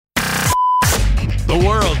The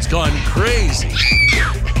world's gone crazy.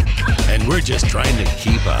 And we're just trying to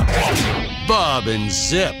keep up. Bob and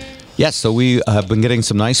Zip. Yes, so we have been getting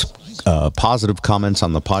some nice positive comments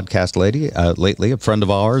on the podcast lately. A friend of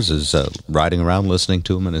ours is riding around listening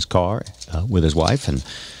to him in his car with his wife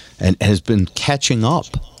and has been catching up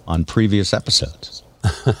on previous episodes,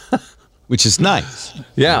 which is nice.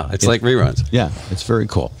 Yeah, it's like reruns. Yeah, it's very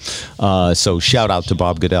cool. So shout out to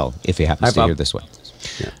Bob Goodell if he happens to hear this one.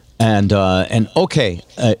 Yeah. And okay,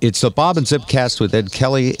 it's the Bob and Zip cast with Ed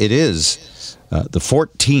Kelly. It is the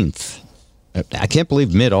 14th. I can't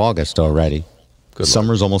believe mid-August already. Good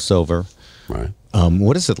Summer's almost over. Right.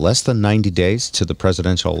 What is it, less than 90 days to the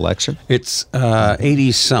presidential election? It's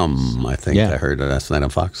 80-some, I think. Yeah. I heard last night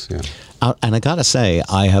on Fox. Yeah. And I got to say,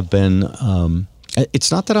 I have been,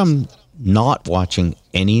 it's not that I'm not watching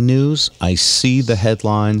any news. I see the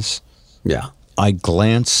headlines. Yeah. I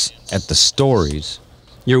glance at the stories.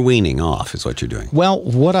 You're weaning off is what you're doing. Well,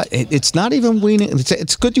 it's not even weaning.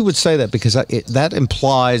 It's good you would say that because that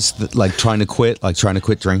implies that, like trying to quit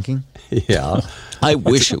drinking. Yeah. I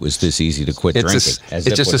wish it was this easy to quit drinking. It's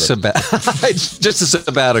just a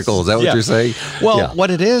sabbatical. Is that what you're saying? Well, yeah.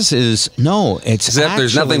 what it is no, it's Except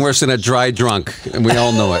there's nothing worse than a dry drunk, and we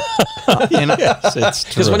all know it. Yes, it's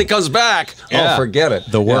true. Because when he comes back, forget it.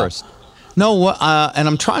 The worst. Yeah. No, and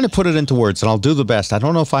I'm trying to put it into words, and I'll do the best. I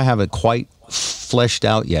don't know if I have it quite fleshed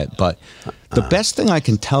out yet, but the best thing I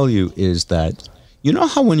can tell you is that, you know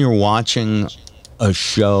how when you're watching a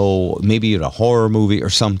show, maybe a horror movie or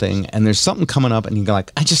something, and there's something coming up and you go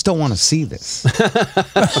like, I just don't want to see this.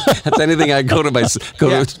 That's anything I go to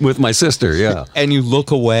with my sister, yeah. And you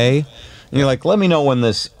look away and you're like, let me know when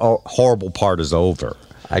this horrible part is over.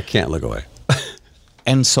 I can't look away.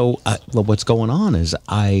 And so what's going on is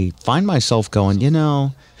I find myself going,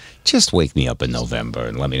 just wake me up in November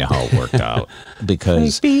and let me know how it worked out.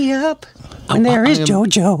 Because wake me up when there is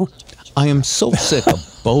JoJo. I am so sick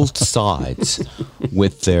of both sides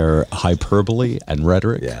with their hyperbole and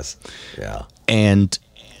rhetoric. Yes. Yeah. And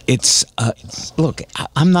it's, look,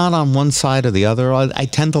 I'm not on one side or the other. I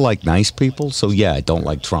tend to like nice people. So, yeah, I don't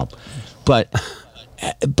like Trump. But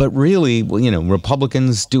really,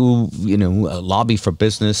 Republicans do, lobby for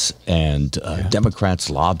business, and Democrats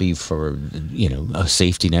lobby for, a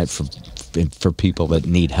safety net for people that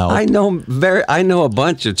need help. I know a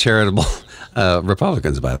bunch of charitable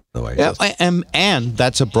Republicans, by the way. Yeah, and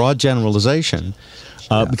that's a broad generalization.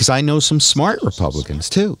 Because I know some smart Republicans,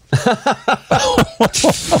 too. Bob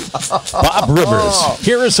Rivers.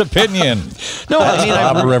 Hear his opinion. No, I mean,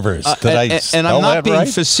 Bob Rivers. Did I spell I'm not that being right?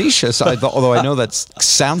 facetious, although I know that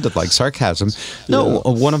sounded like sarcasm. No,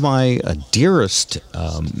 one of my dearest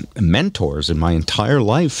mentors in my entire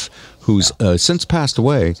life, who's since passed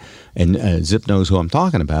away, and Zip knows who I'm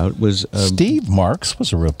talking about, was... Steve Marks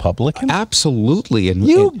was a Republican? Absolutely. And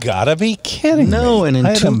you gotta be kidding me. No, and in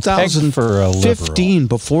I had him pegged for a 2015,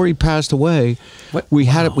 before he passed away, we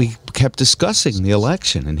kept discussing the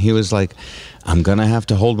election, and he was like, I'm going to have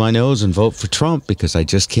to hold my nose and vote for Trump because I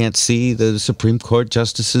just can't see the Supreme Court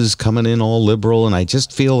justices coming in all liberal, and I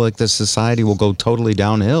just feel like the society will go totally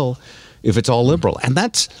downhill if it's all liberal. And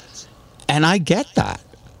I get that.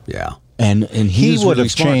 Yeah. And he would really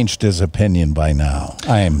have smart. changed his opinion by now.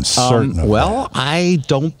 I am certain of that. I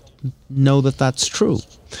don't know that that's true.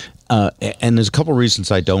 And there's a couple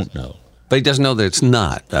reasons I don't know. But he doesn't know that it's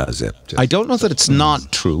not, Zip. I don't know that it's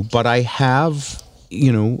not true, but I have,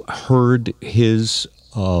 heard his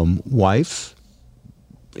wife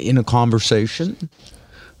in a conversation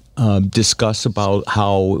discuss about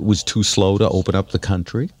how it was too slow to open up the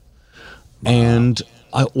country. Wow. And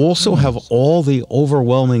I also have all the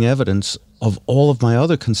overwhelming evidence of all of my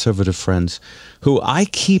other conservative friends who I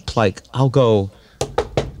keep I'll go,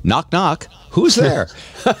 knock, knock, who's there?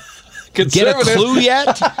 Get a clue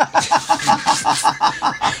yet?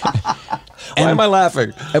 Why am I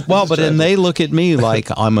laughing? Well, but then they look at me like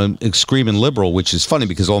I'm a screaming liberal, which is funny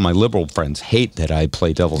because all my liberal friends hate that I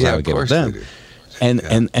play devil's advocate with them.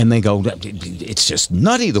 And they go, it's just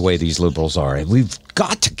nutty the way these liberals are. We've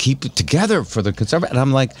got to keep it together for the conservative. And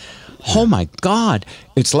I'm like, oh my God.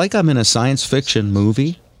 It's like I'm in a science fiction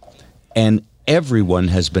movie and everyone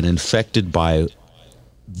has been infected by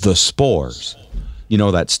the spores. You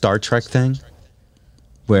know that Star Trek thing?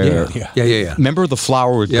 Where Yeah. Remember the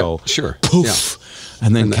flower would go sure. poof.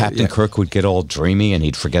 And then Captain Kirk would get all dreamy, and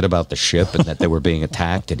he'd forget about the ship and that they were being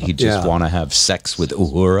attacked, and he'd just want to have sex with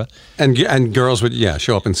Uhura. And girls would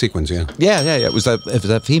show up in sequence. Yeah. It was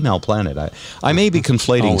that female planet. I may be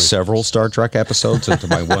conflating several Star Trek episodes into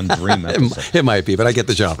my one dream episode. It might be, but I get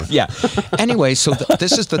the genre. Yeah. Anyway, so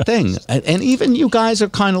this is the thing, and even you guys are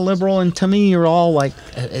kind of liberal, and to me, you're all like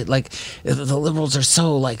the liberals are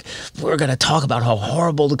so like, we're going to talk about how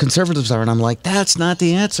horrible the conservatives are, and I'm like, that's not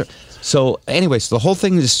the answer. So anyway, so the whole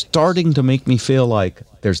thing is starting to make me feel like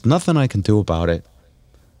there's nothing I can do about it.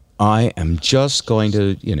 I am just going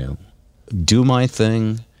to, do my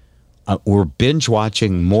thing. We're binge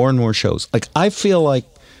watching more and more shows. Like, I feel like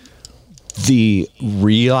the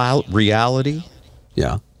reality,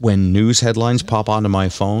 when news headlines pop onto my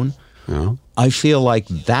phone, I feel like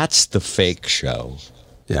that's the fake show.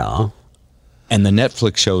 Yeah. And the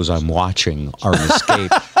Netflix shows I'm watching are an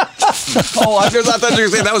escape. I thought you were going to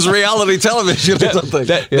say that was reality television or something.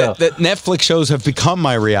 That Netflix shows have become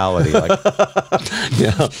my reality. Like,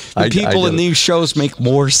 the people in these shows make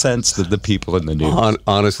more sense than the people in the news.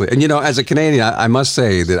 Honestly. And, as a Canadian, I must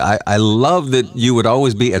say that I love that you would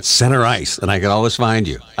always be at center ice, and I could always find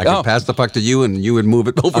you. I could pass the puck to you, and you would move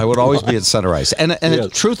it over. I would always be at center ice. And the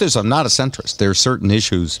truth is, I'm not a centrist. There are certain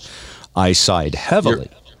issues I side heavily.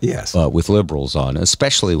 With liberals on,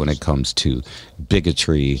 especially when it comes to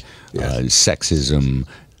bigotry, sexism,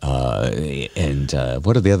 and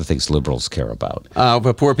what are the other things liberals care about?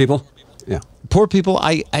 But poor people. Yeah, poor people.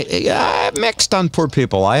 I'm mixed on poor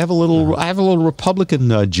people. I have a little Republican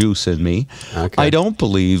juice in me. Okay. I don't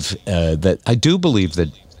believe that. I do believe that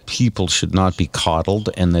people should not be coddled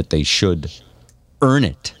and that they should earn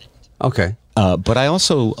it. Okay. But I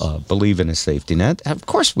also believe in a safety net. Of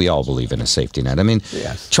course, we all believe in a safety net. I mean,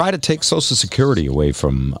 try to take Social Security away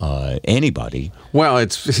from anybody. Well,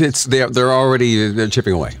 they're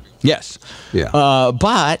chipping away. Yes. Yeah.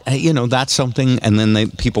 But that's something. And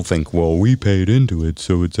then people think, well, we paid into it,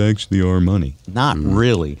 so it's actually our money. Not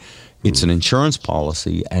really. It's an insurance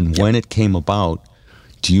policy, and when it came about.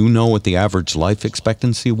 Do you know what the average life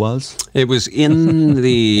expectancy was? It was in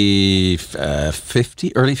the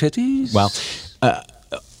early 50s? Well,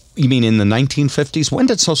 you mean in the 1950s? When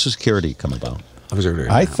did Social Security come about?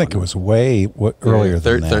 I think it was way earlier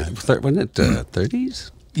than that. Wasn't it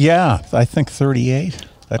 30s? Yeah, I think 38.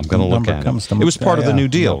 I'm going to look at it. It was part of the New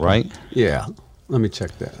Deal, right? Yeah. Let me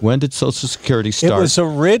check that. When did Social Security start? It was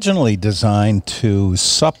originally designed to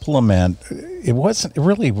supplement. It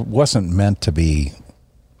really wasn't meant to be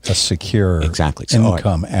a secure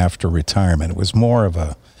income after retirement. It was more of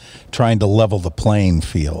a trying to level the playing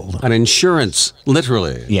field. An insurance,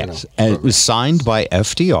 literally. Yes. And it was signed by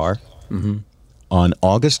FDR on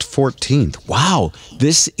August 14th. Wow.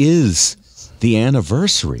 This is the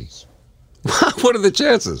anniversary. What are the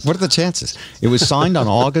chances? What are the chances? It was signed on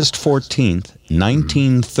August 14th,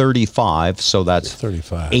 1935. So that's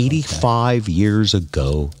 85 years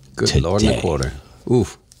ago Good Lord and a quarter.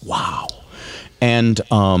 Oof. Wow. And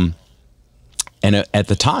at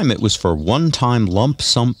the time, it was for one-time lump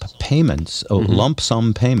sum payments.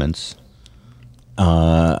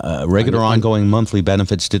 Regular ongoing monthly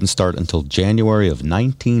benefits didn't start until January of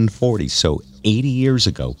 1940. So 80 years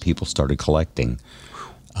ago, people started collecting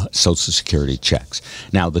Social Security checks.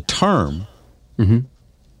 Now, the term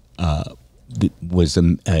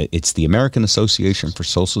it's the American Association for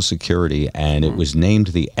Social Security, and it was named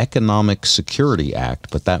the Economic Security Act,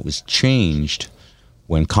 but that was changed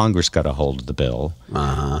when Congress got a hold of the bill.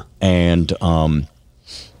 And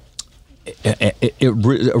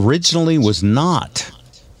it originally was not,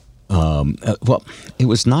 it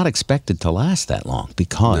was not expected to last that long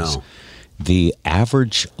because the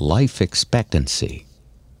average life expectancy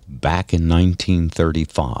back in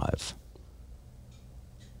 1935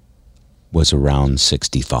 was around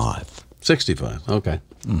 65. 65, okay.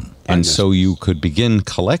 And so you could begin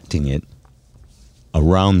collecting it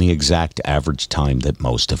around the exact average time that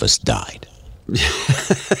most of us died.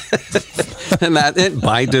 And that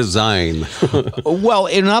by design. Well,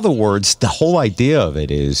 in other words, the whole idea of it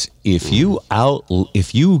is if you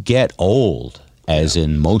get old, as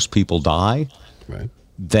in most people die, right,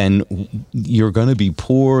 then you're going to be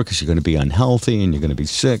poor because you're going to be unhealthy and you're going to be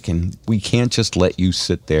sick, and we can't just let you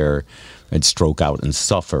sit there and stroke out and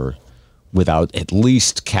suffer without at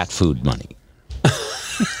least cat food money.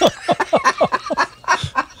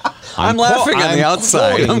 I'm laughing on the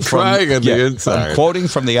outside. I'm crying on the inside. I'm quoting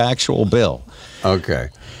from the actual bill. Okay.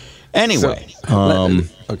 Anyway.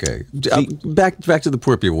 Okay. Back to the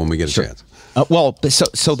poor people when we get a chance.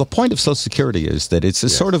 So the point of Social Security is that it's a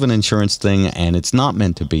sort of an insurance thing, and it's not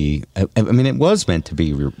meant to be. I mean, it was meant to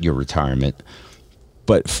be your retirement,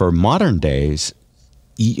 but for modern days,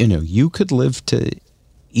 you could live to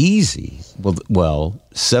easy. Well,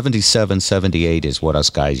 77, 78 is what us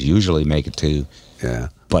guys usually make it to. Yeah.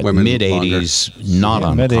 But mid-80s, not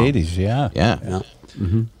on mid-80s, yeah. Yeah.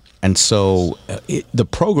 Mm-hmm. And so the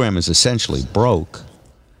program is essentially broke.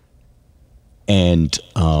 And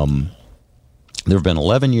there have been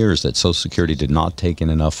 11 years that Social Security did not take in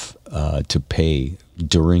enough to pay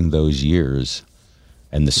during those years.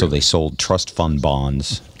 And so they sold trust fund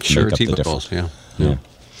bonds to make up the difference. Yeah.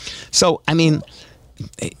 So, I mean,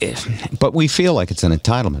 but we feel like it's an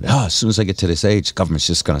entitlement. As soon as I get to this age, the government's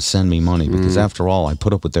just going to send me money because after all, I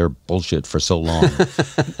put up with their bullshit for so long.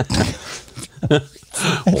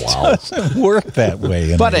 Wow. It doesn't work that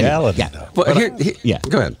way in reality. Anyway,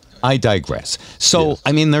 Go ahead. I digress. So,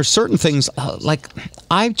 I mean, there's certain things, like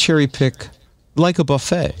I cherry pick, like a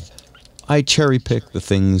buffet. I cherry pick the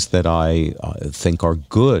things that I think are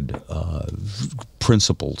good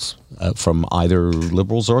principles from either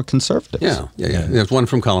liberals or conservatives. Yeah. There's one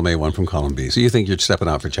from column A, one from column B. So you think you're stepping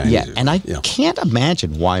out for Chinese? Yeah, and I can't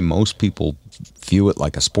imagine why most people view it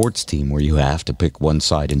like a sports team where you have to pick one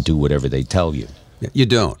side and do whatever they tell you. Yeah, you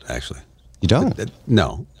don't, actually. You don't?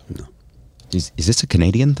 No. Is this a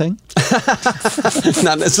Canadian thing?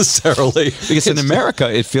 Not necessarily. Because in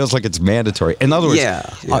America, it feels like it's mandatory. In other words,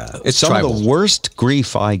 it's some tribal. of the worst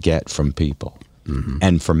grief I get from people,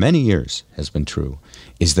 and for many years has been true,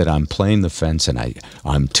 is that I'm playing the fence and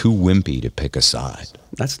I'm too wimpy to pick a side.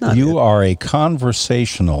 That's not You are a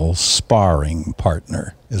conversational sparring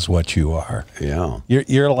partner, is what you are. Yeah.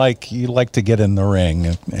 You're like, you like to get in the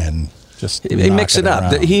ring and just He mix it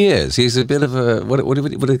up. around. He is. He's a bit of a, what do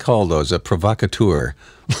they call those? A provocateur.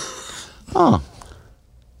 Oh.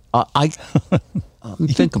 I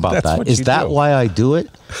think about That's that. what Is you that do. why I do it?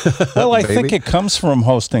 Well, I think it comes from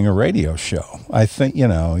hosting a radio show. I think,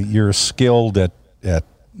 you're skilled at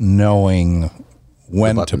knowing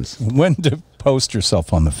when to post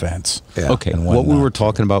yourself on the fence. Yeah. Okay, And when what we not were to.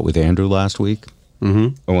 talking about with Andrew last week,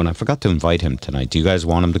 oh, and I forgot to invite him tonight. Do you guys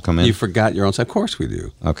want him to come in? You forgot your own side. Of course we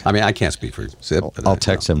do. Okay. I mean, I can't speak for Zip. but I'll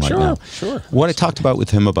text him right Sure, now. sure. What I talked about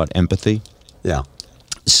with him about empathy. Yeah.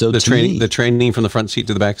 So The to me, training from the front seat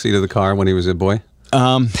to the back seat of the car when he was a boy?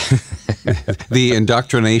 The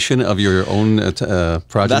indoctrination of your own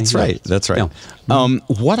project? That's right. That's right. Yeah.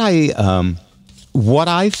 What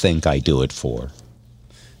I think I do it for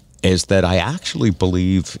is that I actually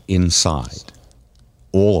believe inside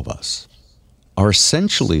all of us are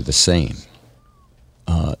essentially the same.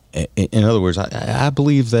 In other words, I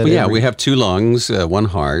believe that. Well, we have two lungs, one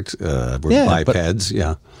heart. We're bipeds.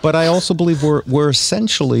 But I also believe we're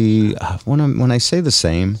essentially when I say the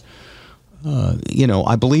same.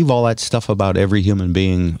 I believe all that stuff about every human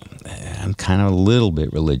being. I'm kind of a little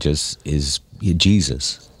bit religious. Is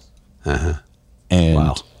Jesus? And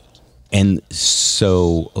Wow. And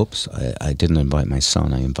so, I didn't invite my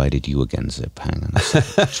son. I invited you again, Zip. Hang on.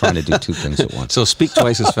 I'm trying to do two things at once. So speak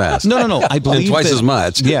twice as fast. No. I believe and twice as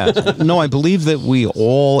much. Yeah. No, I believe that we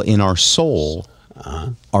all, in our soul,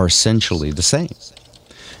 are essentially the same.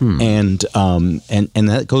 And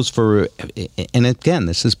that goes for, and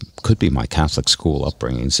again, could be my Catholic school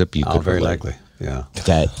upbringing. Zip, you could very relate. likely. Yeah.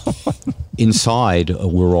 That inside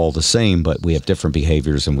we're all the same, but we have different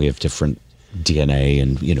behaviors and we have different DNA,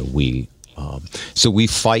 and so we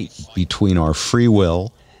fight between our free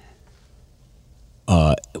will,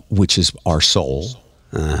 which is our soul,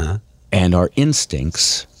 and our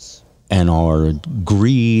instincts, and our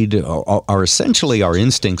greed, are essentially our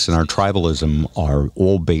instincts and our tribalism are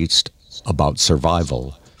all based about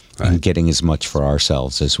survival and getting as much for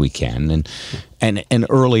ourselves as we can, and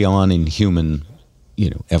early on in human,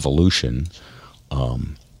 evolution,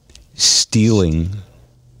 stealing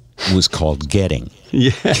was called getting.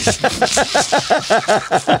 Yeah.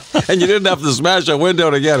 And you didn't have to smash a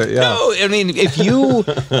window to get it. Yeah. No, I mean, if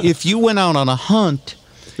you went out on a hunt,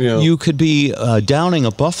 you could be downing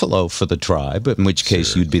a buffalo for the tribe, in which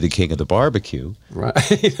case you'd be the king of the barbecue.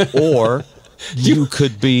 Right. Or you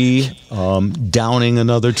could be downing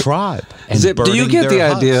another tribe. And Zip, do you burning get the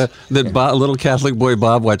their idea huts. that little Catholic boy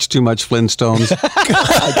Bob watched too much Flintstones?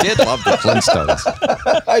 I did love the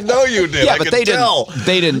Flintstones. I know you did. Yeah, but they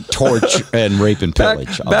didn't torch and rape and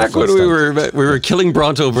pillage. Back when we were killing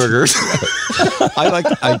Bronto burgers.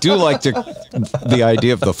 I do like the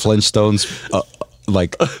idea of the Flintstones,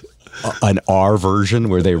 like an R version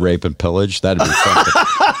where they rape and pillage. That'd be something.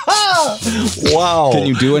 Wow. Can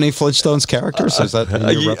you do any Flintstones characters? Is that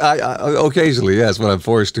in your I occasionally, yes, when I'm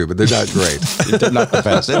forced to, but they're not great. They're not the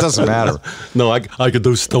best. It doesn't matter. No, I could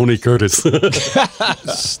do Stoney Curtis.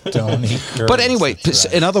 Stony Curtis. But anyway,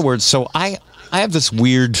 in other words, so I have this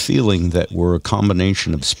weird feeling that we're a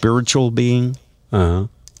combination of spiritual being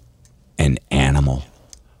An animal.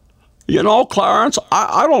 You know, Clarence,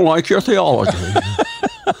 I don't like your theology.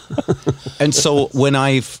 And so when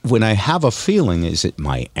I have a feeling, is it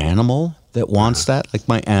my animal that wants that? Like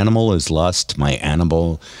my animal is lust. My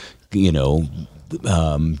animal,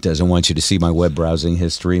 doesn't want you to see my web browsing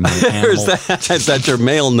history. My animal, is that your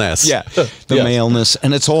maleness? Yeah, the maleness.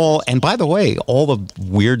 And it's all, and by the way, all the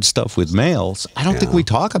weird stuff with males, I don't think we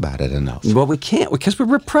talk about it enough. Well, we can't because we're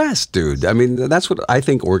repressed, dude. I mean, that's what I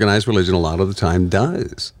think organized religion a lot of the time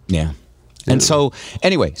does. Yeah. And so,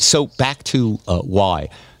 anyway, so back to why.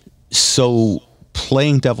 So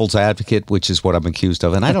playing devil's advocate, which is what I'm accused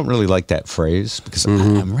of, and I don't really like that phrase because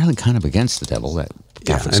I'm really kind of against the devil. That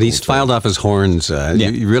and he's filed off his horns.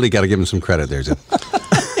 You really got to give him some credit there, Jim.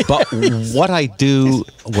 But what I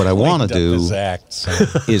want to do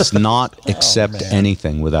is not accept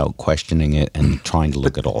anything without questioning it and trying to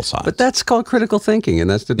look at all sides. But that's called critical thinking, and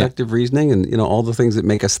that's deductive reasoning, and all the things that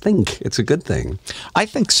make us think. It's a good thing. I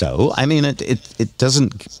think so. I mean, it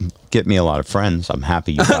doesn't get me a lot of friends. I'm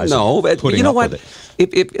happy you guys are putting you know up what? with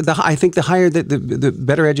it. I think the higher the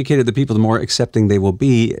better educated the people, the more accepting they will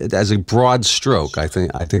be. As a broad stroke, I think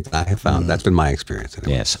I have found that's been my experience.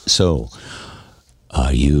 Anyway. Yes. So,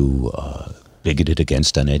 are you bigoted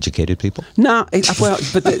against uneducated people? No. Well,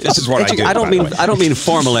 but this is what I do. I don't mean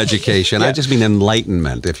formal education. I just mean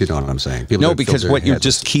enlightenment. If you know what I'm saying. People because what you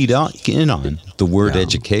just keyed in on, the word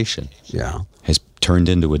education, has turned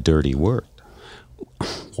into a dirty word.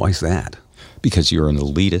 Why's that? Because you're an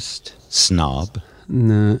elitist snob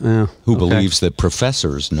who believes that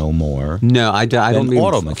professors know more. No, I don't mean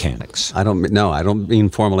auto mechanics. I don't mean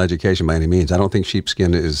formal education by any means. I don't think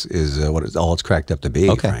sheepskin is what it's cracked up to be.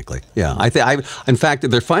 Frankly, in fact,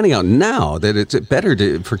 they're finding out now that it's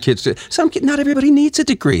better for kids to. Not everybody needs a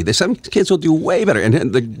degree. Some kids will do way better.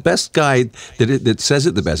 And the best guy that says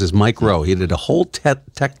it the best is Mike Rowe. He did a whole TED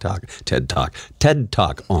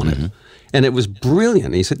talk on it. And it was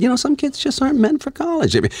brilliant. He said, some kids just aren't meant for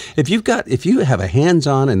college. I mean, if you have a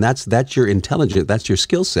hands-on and that's your intelligence, that's your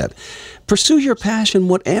skill set, pursue your passion,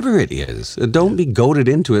 whatever it is. Don't be goaded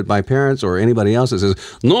into it by parents or anybody else that says,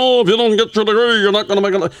 no, if you don't get your degree, you're not going to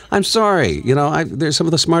make it. I'm sorry. There's some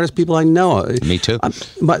of the smartest people I know. Me too.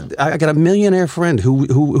 But I got a millionaire friend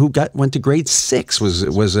who went to grade 6,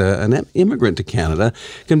 was an immigrant to Canada,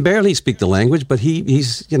 can barely speak the language, but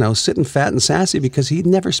he's sitting fat and sassy because he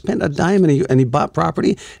never spent a dime and he bought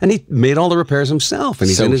property and he made all the repairs himself. And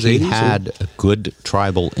he's in his 80s. So he had good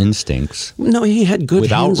tribal instincts. No, he had good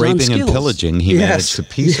without raping skills. And pillaging. He managed to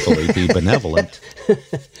peacefully be benevolent.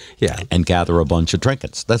 And gather a bunch of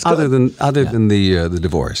trinkets. That's good. Other than the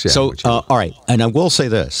divorce. Yeah, so all right, and I will say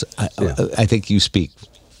this: I think you speak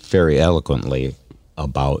very eloquently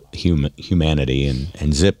about humanity,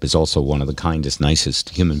 and Zip is also one of the kindest, nicest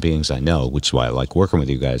human beings I know, which is why I like working with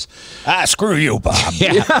you guys. Screw you, Bob.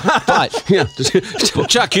 But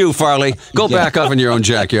chuck you, Farley. Go back off in your own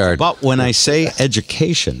backyard. But when I say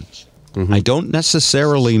education, I don't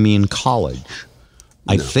necessarily mean college.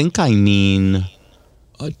 I think I mean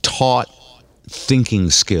taught thinking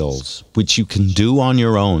skills, which you can do on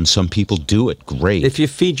your own. Some people do it great. If you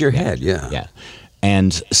feed your head, yeah.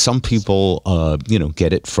 And some people,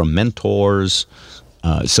 get it from mentors.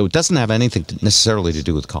 So it doesn't have anything necessarily to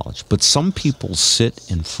do with college. But some people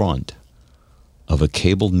sit in front of a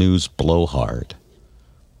cable news blowhard.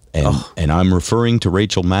 And I'm referring to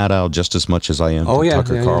Rachel Maddow just as much as I am to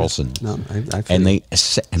Tucker Carlson. No, I and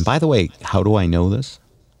by the way, how do I know this?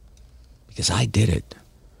 Because I did it.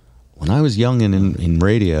 When I was young and in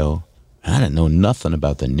radio, I didn't know nothing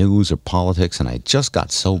about the news or politics, and I just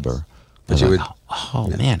got sober.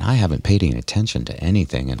 Man, I haven't paid any attention to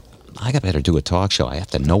anything, and I got better do a talk show. I have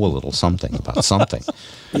to know a little something about something.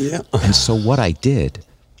 And so what I did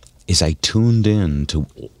is I tuned in to,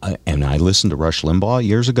 and I listened to Rush Limbaugh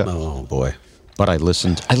years ago. Oh boy! But I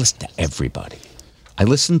listened to everybody. I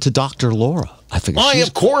listened to Dr. Laura. I figured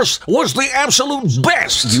of course, was the absolute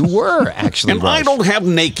best. You were, actually, And Rush. I don't have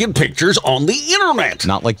naked pictures on the internet.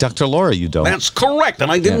 Not like Dr. Laura, you don't. That's correct, and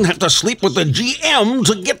I didn't have to sleep with the GM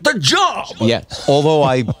to get the job. Yeah, although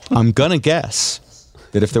I'm going to guess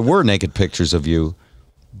that if there were naked pictures of you,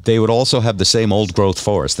 they would also have the same old-growth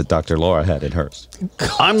forest that Dr. Laura had in hers.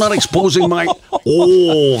 I'm not exposing my...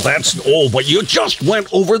 but you just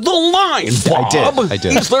went over the line, Bob. I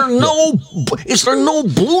did. Is there no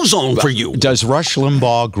blue zone for you? Does Rush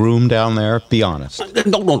Limbaugh groom down there? Be honest.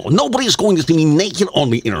 No. Nobody's going to see me naked on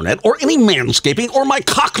the internet or any manscaping or my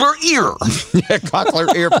cochlear ear.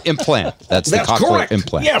 Cochlear ear implant. That's the cochlear correct.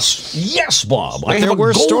 implant. Yes, Bob. But there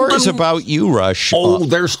were stories about you, Rush.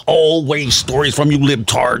 There's always stories from you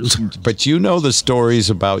libtards. cards. But you know the stories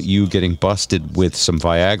about you getting busted with some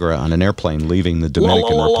Viagra on an airplane leaving the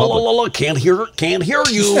Dominican Republic. Can't hear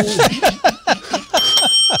you.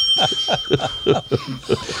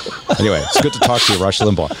 Anyway, it's good to talk to you, Rush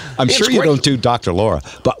Limbaugh. I'm sure you don't do Dr. Laura,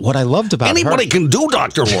 but what I loved about anybody her, can do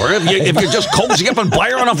Dr. Laura if you just cozy up and buy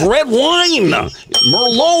her enough red wine.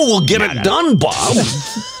 Merlot will get it done, Bob.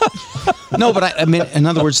 No, but I mean, in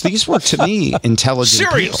other words, these were to me intelligent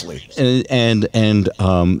Seriously. people.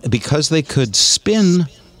 And because they could spin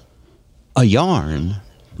a yarn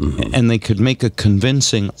and they could make a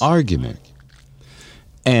convincing argument.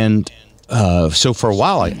 And so for a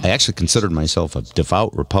while, I actually considered myself a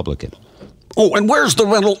devout Republican. Oh, and where's the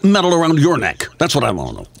medal around your neck? That's what I want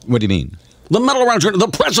to know. What do you mean? The medal around your, the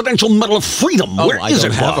Presidential Medal of Freedom. Where is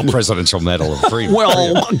it, I don't have Bob? a Presidential Medal of Freedom.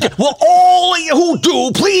 Well, all of you who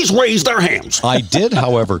do, please raise their hands. I did,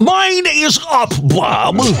 however. Mine is up,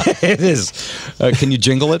 Bob. It is. Can you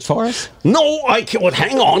jingle it for us? No, I can't. Well,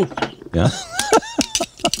 hang on. Yeah.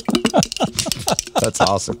 That's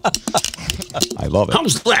awesome. I love it.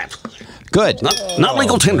 How's that? Good. Not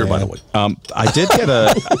legal tender, by the way. I did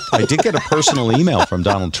get a personal email from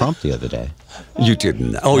Donald Trump the other day. You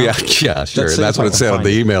didn't. Oh, yeah, sure. That's what it said on the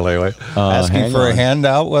email, anyway. Asking for a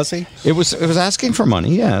handout, was he? It was asking for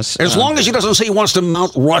money, yes. As long as he doesn't say he wants to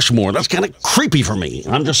Mount Rushmore, that's kind of creepy for me.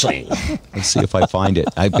 I'm just saying. Let's see if I find it.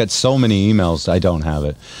 I've got so many emails, I don't have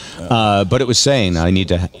it. But it was saying I need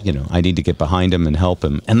to get behind him and help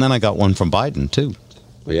him. And then I got one from Biden too.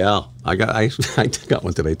 Yeah, I got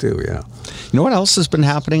one today too. Yeah. You know what else has been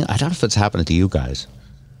happening? I don't know if it's happening to you guys.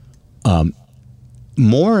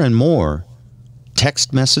 More and more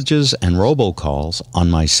text messages and robocalls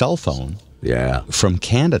on my cell phone. Yeah. From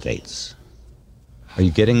candidates. Are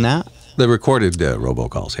you getting that? The recorded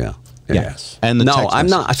robocalls. Yeah. Yes. And no, I'm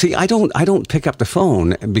not. See, I don't pick up the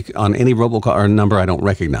phone on any robocall or number I don't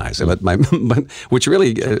recognize. But which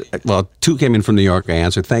really, two came in from New York. I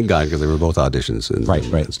answered. Thank God, because they were both auditions and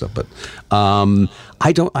and stuff. But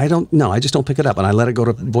I don't. No, I just don't pick it up, and I let it go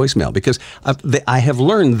to voicemail because I have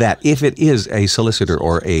learned that if it is a solicitor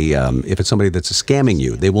or if it's somebody that's scamming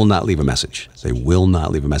you, they will not leave a message. They will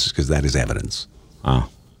not leave a message because that is evidence. Ah.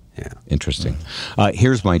 Yeah. Interesting.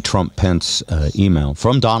 Here's my Trump-Pence email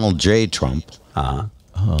from Donald J. Trump.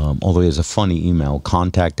 Although he has a funny email,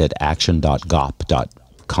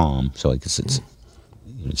 contact@action.gop.com. So I guess it says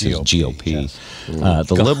GOP. Yes.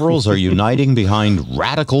 The liberals are uniting behind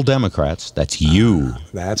radical Democrats. That's you.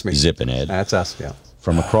 That's me. Zip and Ed. That's us, yeah.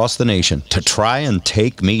 From across the nation to try and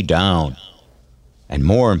take me down. And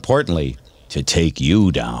more importantly, to take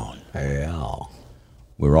you down. Yeah.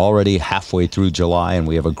 We're already halfway through July, and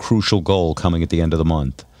we have a crucial goal coming at the end of the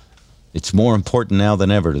month. It's more important now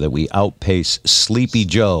than ever that we outpace Sleepy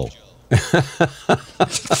Joe,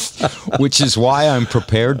 which is why I'm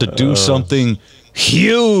prepared to do something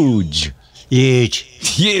huge.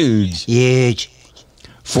 Huge.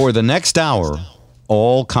 For the next hour,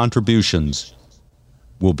 all contributions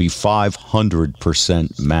will be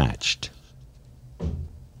 500% matched.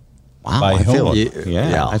 Wow, By I feel whom?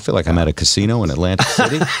 I feel like I'm at a casino in Atlantic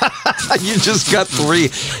City. You just got three.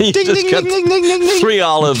 You Ding, just ding, got ding, ding, ding, ding. 3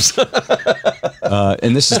 olives.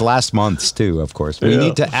 And this is last month's too, of course. We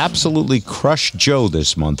need to absolutely crush Joe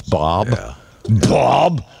this month, Bob. Yeah.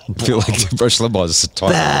 Bob. I feel like Rush Limbaugh is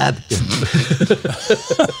talking.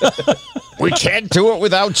 We can't do it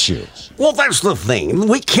without you. Well, that's the thing.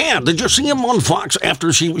 We can't. Did you see him on Fox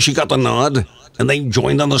after she got the nod and they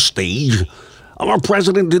joined on the stage? Our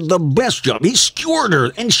president did the best job. He skewered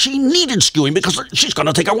her, and she needed skewing because she's going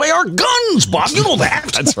to take away our guns, Bob. You know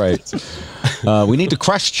that. That's right. We need to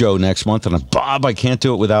crush Joe next month. And Bob, I can't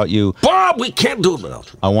do it without you. Bob, we can't do it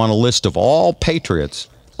without you. I want a list of all patriots.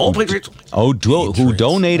 All patriots? Who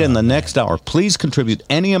donate in the next hour. Please contribute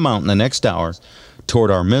any amount in the next hour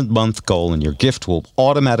toward our mid-month goal, and your gift will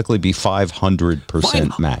automatically be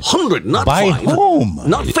 500% matched. 500, not By 5. whom?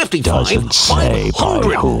 Not 55.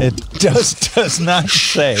 500. It does not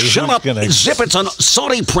say. Shut up. Zip, it's a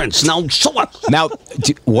Saudi prince. Now, so what? Now,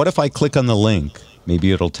 what if I click on the link?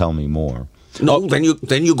 Maybe it'll tell me more. No, then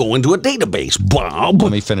you go into a database, Bob.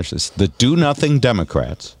 Let me finish this. The do-nothing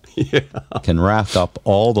Democrats can raft up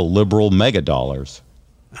all the liberal mega dollars,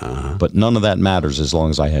 but none of that matters as long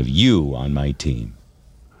as I have you on my team.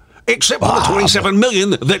 Except for the $27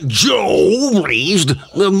 million that Joe raised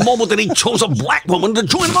the moment that he chose a black woman to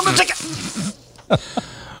join him on the ticket.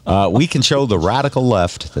 We can show the radical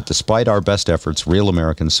left that despite our best efforts, real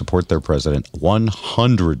Americans support their president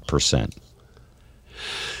 100%.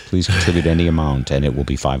 Please contribute any amount, and it will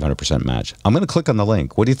be 500% match. I'm going to click on the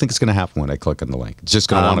link. What do you think is going to happen when I click on the link? It's just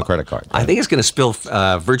going to want a credit card. I think it's going to spill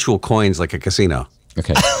virtual coins like a casino.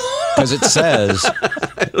 Okay. Because it says...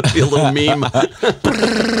 It'll be a little meme.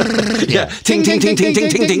 Yeah. Ting, ting, ting, ting, ting,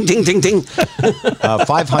 ting, ting, ting, ting, ting.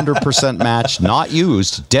 500% match, not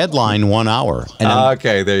used, deadline 1 hour. And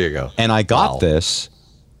Okay, there you go. And I got this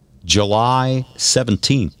July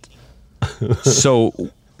 17th. So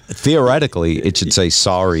theoretically, it should say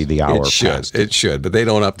sorry the hour passed. It should, but they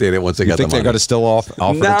don't update it once they You got the think money. they're going to still offer to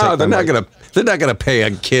No, take they're not money? going to. They're not going to pay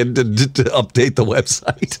a kid to update the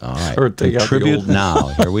website. All right. Or take out the Contribute old. now.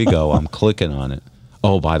 Here we go. I'm clicking on it.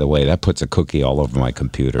 Oh, by the way, that puts a cookie all over my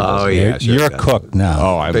computer. Oh, doesn't it? yeah. sure You're does. cooked now.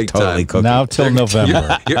 Oh, I'm Big totally time. cooking. Now till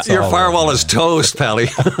November. Your firewall is toast, Pally.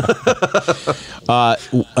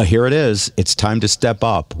 Here it is. It's time to step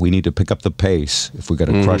up. We need to pick up the pace if we're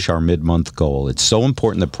going to crush our mid-month goal. It's so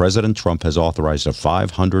important that President Trump has authorized a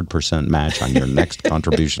 500% match on your next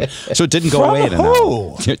contribution. So it didn't go away in an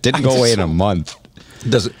hour. It didn't go away in a month.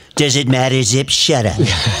 Does it matter, Zip? Shut up.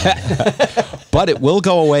 But it will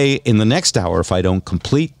go away in the next hour if I don't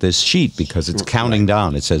complete this sheet because it's counting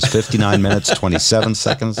down. It says 59 minutes, 27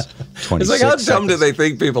 seconds, 26 It's like, how dumb seconds. do they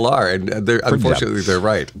think people are? And unfortunately, they're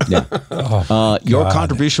right. Yeah. Your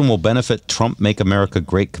contribution will benefit Trump Make America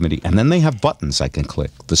Great Committee. And then they have buttons I can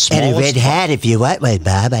click. The And a smallest, red hat if you want one,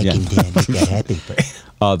 Bob. I can make that happen for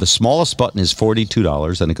you. the smallest button is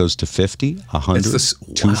 $42. Then it goes to 50, 100, It's this-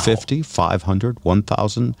 wow. 250, 500,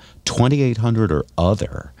 1,000, 2,800 or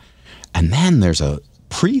other. And then there's a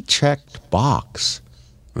pre-checked box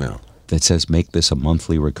Yeah. that says make this a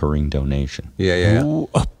monthly recurring donation. Yeah. Ooh,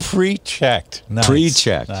 pre-checked. Nice.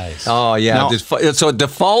 Pre-checked. Nice. Oh, yeah. Now- So it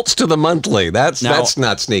defaults to the monthly. That's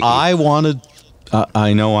not sneaky. I wanted,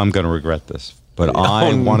 I know I'm going to regret this, but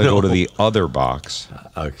I want to go to the other box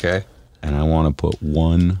Okay. and I want to put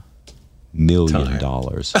 $1 million.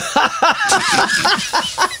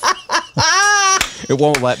 It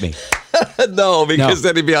won't let me. No, because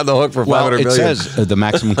then he'd be on the hook for Well, 500 it million. says the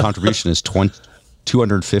maximum contribution is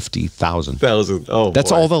 250,000. Oh,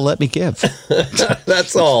 That's boy. all they'll let me give.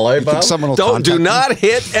 That's all, eh, Bob? someone will Do contact me? not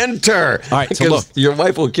hit enter. All right, so 'cause look. your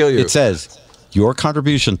wife will kill you. It says your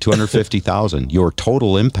contribution 250,000. Your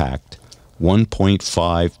total impact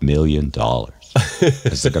 $1.5 million.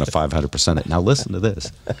 Because they're going to 500% it. Now listen to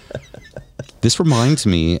this. This reminds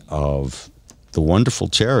me of the wonderful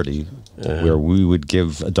charity where we would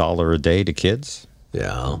give $1 a day to kids,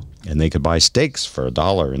 Yeah. and they could buy steaks for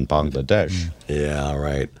 $1 in Bangladesh. Yeah,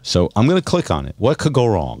 right. So I'm going to click on it. What could go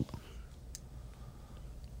wrong?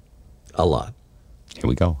 A lot. Here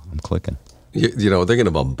we go. I'm clicking. You know, they're going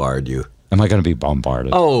to bombard you. Am I going to be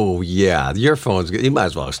bombarded? Oh, yeah. Your phone's good. You might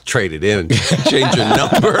as well trade it in and change your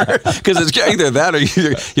number. Because it's either that or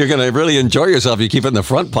you're going to really enjoy yourself. You keep it in the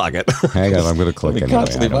front pocket. Hang on, I'm going to click It'll be anyway. I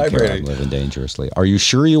constantly don't care. I'm vibrating. living dangerously. Are you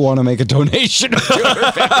sure you want to make a donation? Okay,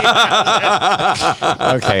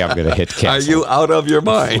 I'm going to hit Are cancel. you out of your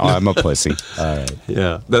mind? Oh, I'm a pussy. All right.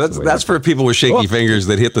 Yeah. That's for people with shaky fingers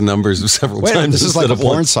that hit the numbers several Wait, times. this is like instead a of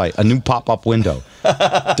porn once. site, a new pop-up window.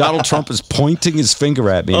 Donald Trump is pointing his finger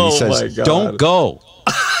at me and he Oh, my says, God. don't go.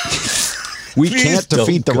 We Please can't don't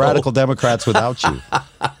defeat the go. radical Democrats without you.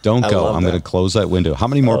 Don't go. love I'm going to that. close that window. How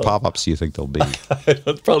many more pop-ups do you think there'll be?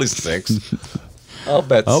 It's probably 6. I'll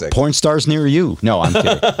bet Oh, 6. porn stars near you. No, I'm kidding.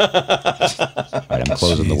 All right, I'm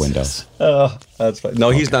closing the window. That's fine.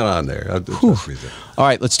 No, he's not on there. All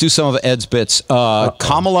right, let's do some of Ed's bits.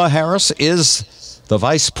 Kamala Harris is the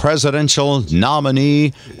vice presidential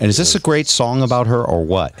nominee. And is this a great song about her or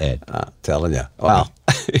what, Ed? Telling you. Wow.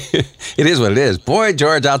 It is what it is. Boy,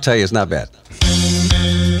 George, I'll tell you, it's not bad.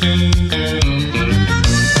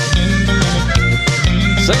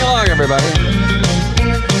 Sing along, everybody.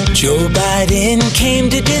 Joe Biden came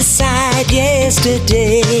to decide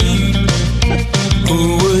yesterday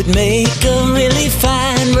who would make a really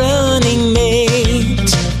fine running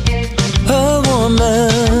mate. A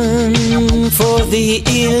woman for the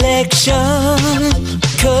election,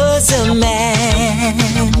 'cause a man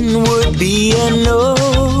would be a no.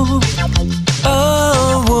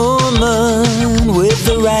 A woman with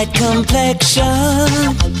the right complexion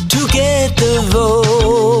to get the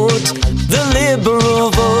vote, the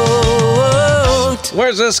liberal vote.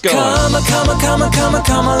 Where's this going?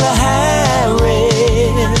 Kamala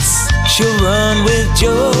Harris. She'll run with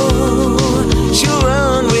Joe. She'll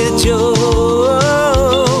run with Joe.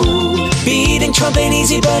 Beating Trump ain't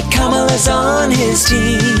easy, but Kamala's on his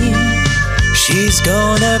team. She's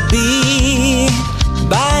gonna be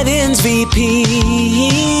Biden's VP.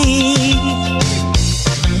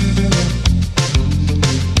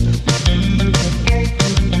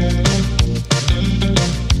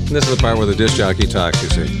 This is the part where the disc jockey talks, you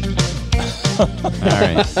see. All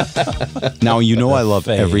right. Now, you know I love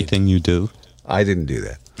Fade. everything you do. I didn't do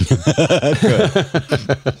that.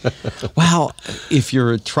 Well, if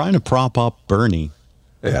you're trying to prop up Bernie,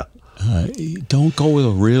 Yeah. don't go with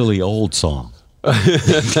a really old song.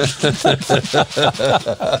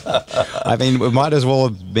 I mean, we might as well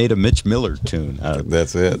have made a Mitch Miller tune.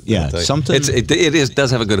 That's it. Yeah, something. It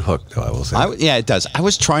does have a good hook, though, I will say. Yeah, it does. I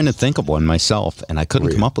was trying to think of one myself, and I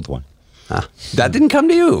couldn't come up with one. That didn't come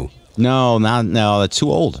to you. No, that's too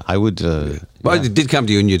old. I would. Well, it did come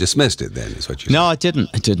to you, and you dismissed it. Then is what you said. No, it didn't.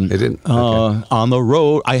 It didn't. It didn't? Okay. On the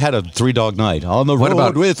road, I had a 3-dog night. On the What road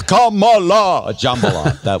about- with Kamala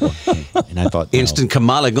Jambalaya. That one. And I thought, Instant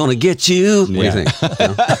Kamala gonna get you. What do you think?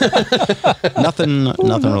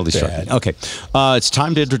 nothing really struck me. Okay, it's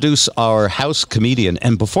time to introduce our house comedian.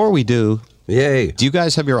 And before we do, Yay. do you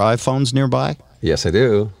guys have your iPhones nearby? Yes, I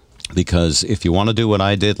do. Because if you want to do what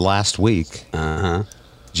I did last week,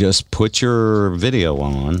 just put your video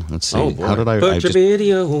on. Let's see. Oh, boy. How did I? Put I your just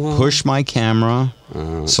video on. push my camera,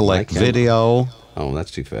 select my camera. video, Oh,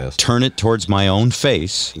 that's too fast. turn it towards my own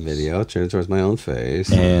face, Video, turn it towards my own face.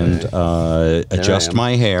 and adjust am.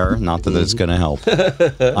 my hair. Not that it's going to help.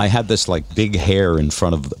 I had this like big hair in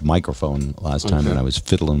front of the microphone last time, and I was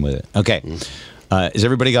fiddling with it. Okay, has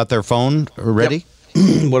everybody got their phone ready?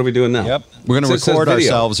 What are we doing now? Yep. We're going to It says record video.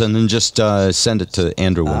 ourselves and then just send it to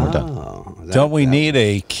Andrew when we're done. Oh, Don't we need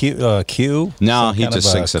a cue? No, Some he kind just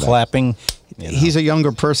of a syncs it up. clapping. He's a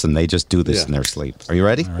younger person. They just do this Yeah. in their sleep. Are you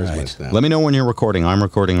ready? Right. Let me know when you're recording. I'm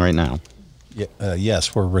recording right now.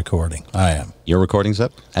 Yes, we're recording. I am. You're recording,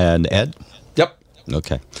 Zep? And Ed? Yep.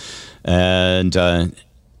 Okay. And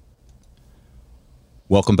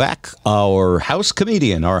welcome back. Our house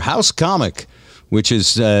comedian, our house comic, which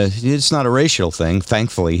is, it's not a racial thing.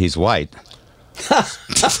 Thankfully, he's white.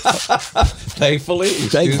 Thankfully.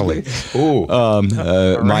 Thankfully. Ooh.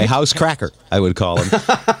 My house cracker, I would call him.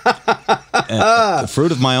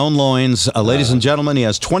 Fruit of my own loins. Ladies and gentlemen, he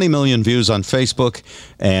has 20 million views on Facebook,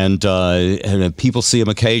 and people see him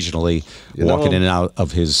occasionally walking in and out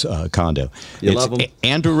of his condo. You love him.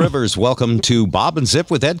 Andrew Rivers. Welcome to Bob and Zip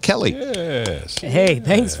with Ed Kelly. Yes. Hey,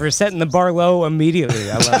 thanks for setting the bar low immediately.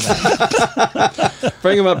 I love that.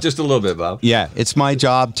 Bring him up just a little bit, Bob. Yeah, it's my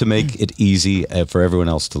job to make it easy for everyone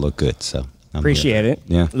else to look good. So I'm Appreciate good. it.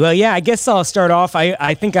 Yeah. Well, yeah, I guess I'll start off.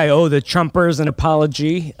 I think I owe the Trumpers an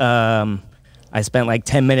apology. I spent like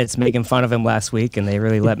 10 minutes making fun of him last week, and they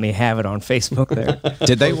really let me have it on Facebook there.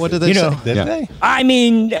 Did they? What did they say? Did they? I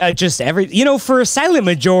mean, just for a silent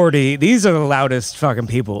majority, these are the loudest fucking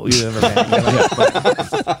people you ever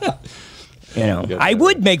met. I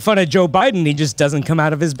would make fun of Joe Biden. He just doesn't come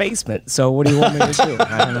out of his basement. So what do you want me to do?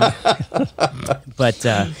 I don't know.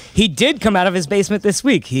 But he did come out of his basement this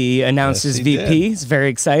week. He announced his VP. did. It's very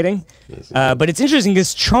exciting. But it's interesting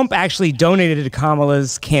because Trump actually donated to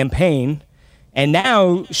Kamala's campaign. And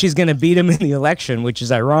now she's going to beat him in the election, which is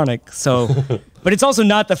ironic. So, but it's also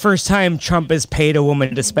not the first time Trump has paid a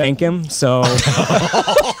woman to spank him. So,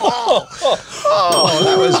 Oh,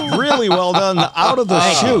 that was really well done out of the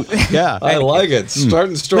chute. Yeah. I like it.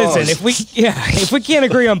 Starting strong. listen, if we can't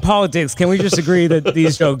agree on politics, can we just agree that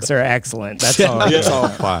these jokes are excellent? That's all. It's all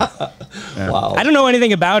fine. Wow. I don't know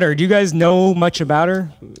anything about her. Do you guys know much about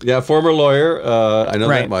her? Yeah, former lawyer. I know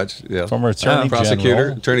Right. that much. Yeah. Former attorney prosecutor,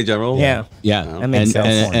 general. attorney general. Yeah. Yeah, That makes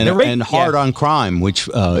sense. and, The rate- and hard yeah. on crime, which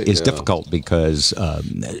is difficult because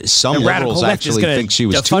some The radical liberals left is actually gonna think she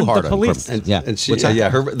was too defund the hard on police. crime. And, Yeah, and she, What's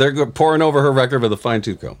that? they're pouring over her record with a fine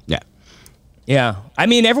tooth comb. Yeah, Yeah. I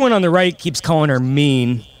mean, everyone on the right keeps calling her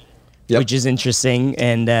mean, Yep. which is interesting.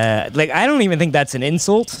 And I don't even think that's an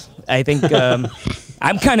insult. I think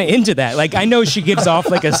I'm kind of into that. Like, I know she gives off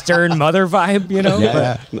like a stern mother vibe,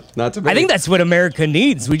 yeah. Not to be. I think that's what America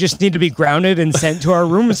needs. We just need to be grounded and sent to our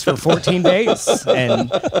rooms for 14 days.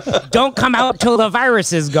 And don't come out till the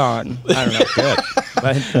virus is gone. I don't know. Good.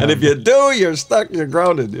 But, And if you do, you're stuck. You're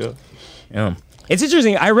grounded. Yeah. yeah. It's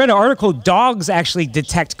interesting. I read an article. Dogs actually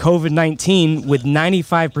detect COVID-19 with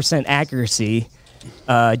 95% accuracy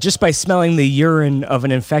just by smelling the urine of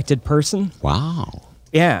an infected person. Wow.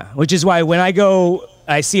 Yeah, which is why when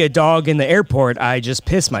I see a dog in the airport, I just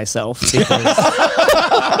piss myself because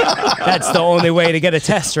that's the only way to get a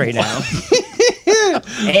test right now.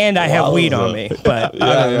 And I have weed on me, but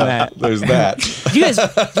other than that, There's that. do you guys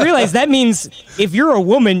realize that means if you're a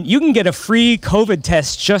woman, you can get a free COVID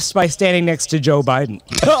test just by standing next to Joe Biden?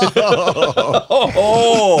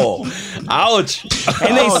 Oh, ouch.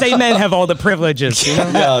 And they say men have all the privileges. You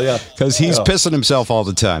know? Yeah. Because he's pissing himself all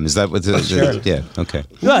the time. Is that what? Yeah. Okay.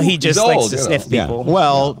 Well, he just He's likes old, to you know. sniff Yeah. people.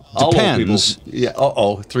 Well, All old depends. people.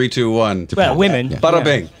 Yeah. 3, 2, 1. Well, women. Bada yeah.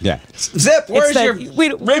 bing. Yeah. Zip. Where's that- your we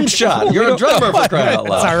don't- rim shot? we You're a don't- drummer for crying out It's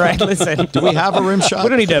loud. all right. Listen, Do we have a rim shot? we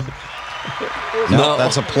don't need to. No,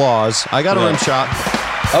 that's applause. I got a rim shot.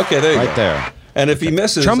 Okay, there you go. Right there. And if he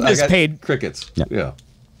misses, Trump I is got paid- crickets. Yeah. Yeah.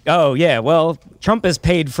 Oh yeah, well, Trump is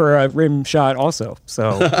paid for a rim shot also.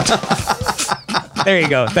 So there you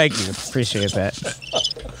go. Thank you. Appreciate that.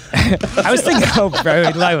 I was thinking,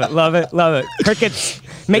 love it. Crickets,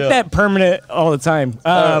 make that permanent all the time.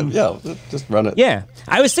 Yeah, just run it. Yeah,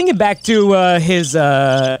 I was thinking back to his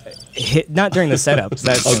not during the setups.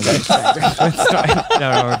 That's That's fine.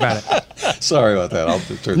 Don't worry about it. Sorry about that. I'll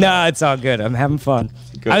just turn. No, it's all good. I'm having fun.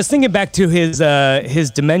 Good. I was thinking back to his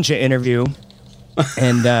dementia interview,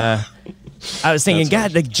 and I was thinking,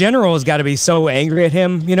 God, the general's got to be so angry at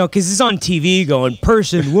him, you know, because he's on TV going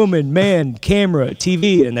person, woman, man, camera,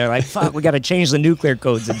 TV, and they're like, fuck, we got to change the nuclear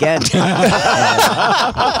codes again.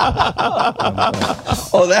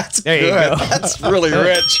 Oh, that's There good. you go. That's really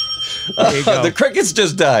rich. There you go. The crickets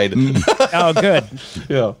just died. Oh, good.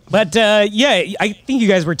 Yeah. But yeah, I think you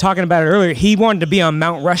guys were talking about it earlier. He wanted to be on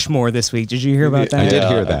Mount Rushmore this week. Did you hear about that? I did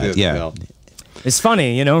hear I that. did, Yeah. It's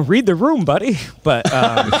funny, you know, read the room, buddy. But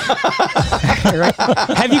right?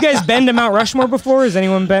 Have you guys been to Mount Rushmore before? Has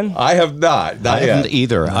anyone been? I have not. I Not haven't yet.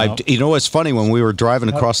 either. You know what's funny? When we were driving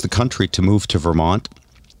across the country to move to Vermont,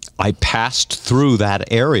 I passed through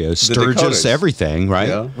that area. Sturgis, Dakotas. everything, right?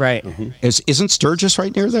 Yeah. Right. Isn't Sturgis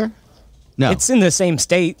right near there? No. It's in the same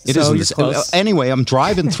state. It so is in you're this. close. Anyway, I'm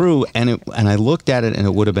driving through, and I looked at it, and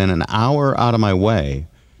it would have been an hour out of my way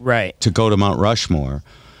Right. to go to Mount Rushmore,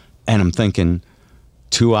 and I'm thinking,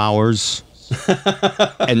 2 hours.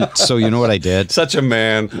 And so you know what I did? Such a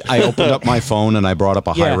man. I opened up my phone and I brought up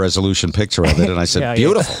a Yeah. high resolution picture of it, and I said, Yeah, yeah.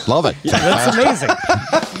 "Beautiful, love it." That's amazing.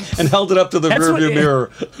 And held it up to the That's rearview what-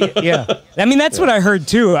 mirror. Yeah. I mean, that's what I heard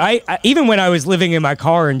too. I even when I was living in my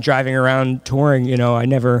car and driving around touring, you know,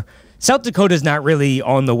 South Dakota's not really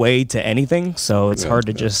on the way to anything, so it's hard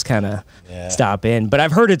to just kind of stop in. But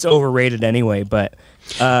I've heard it's overrated anyway. But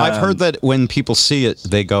I've heard that when people see it,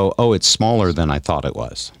 they go, "Oh, it's smaller than I thought it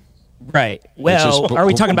was." right. Well, are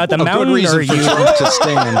we talking about the a mountain good reason or for you? Trump to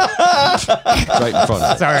stand right in front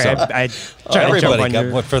of it. Sorry, I tried to jump Everybody on got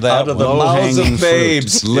your. one for that. Out of the one. mouths Low-hanging of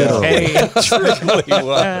babes. fruits, literally. Hey.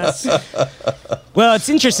 Well, it's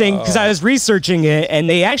interesting because I was researching it, and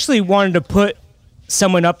they actually wanted to put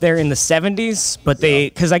someone up there in the 70s, but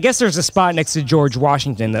because I guess there's a spot next to George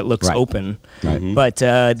Washington that looks Right. open, Right. but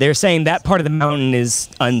they're saying that part of the mountain is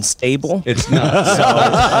unstable. It's not.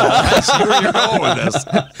 I see where you're going with this.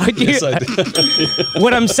 Yes, I did.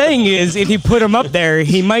 What I'm saying is, if you put him up there,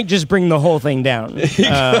 he might just bring the whole thing down.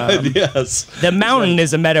 Yes. The mountain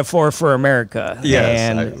is a metaphor for America. Yes,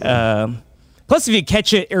 And plus, if you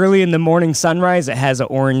catch it early in the morning sunrise, it has an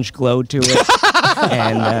orange glow to it.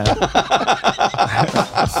 And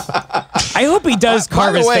I hope he does By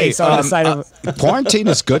carve the his way, face on the side of. Quarantine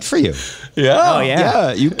is good for you. Yeah. Oh yeah.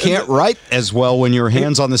 Yeah, you can't write as well when your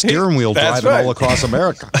hands on the steering wheel That's driving right. all across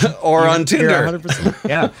America. Or on You're Tinder. 100%.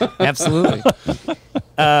 Yeah, absolutely.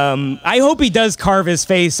 I hope he does carve his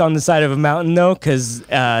face on the side of a mountain, though, because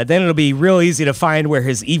then it'll be real easy to find where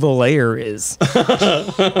his evil lair is.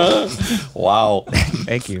 Wow.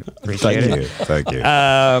 Thank you. Appreciate it. Thank you.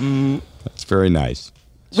 That's very nice.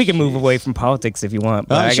 We can move away from politics if you want.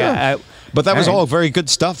 But Sure. But that was all right. all very good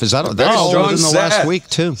stuff. Is that Very that's all strong within the set. last week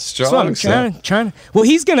too? That's what I'm Strong. trying. Well,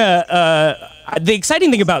 he's gonna. The exciting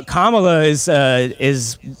thing about Kamala is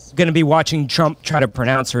gonna be watching Trump try to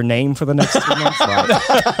pronounce her name for the next 2 months.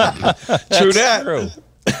 True that.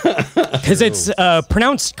 Because it's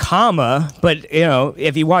pronounced comma, but you know,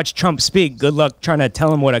 if you watch Trump speak, good luck trying to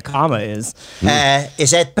tell him what a comma is.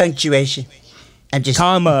 Is that punctuation? I'm just.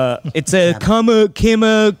 Comma. It's a comma.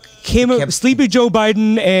 Sleepy Joe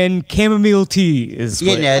Biden and chamomile tea is. You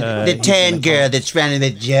what, know, the he's tan gonna girl that's running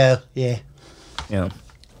with Joe. Yeah. Yeah.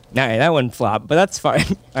 Nah, that wouldn't flop, but that's fine.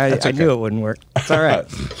 I knew it wouldn't work. It's all right.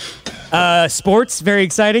 Sports, very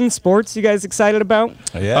exciting. Sports, you guys excited about?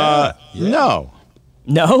 No.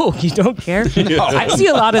 No, you don't care? I see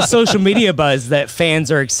a lot of social media buzz that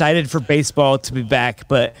fans are excited for baseball to be back,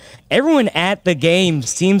 but everyone at the game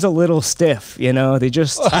seems a little stiff, you know? They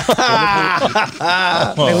just they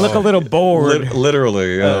look a little bored.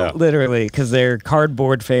 Literally, yeah. Literally, because they're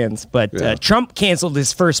cardboard fans. But Trump canceled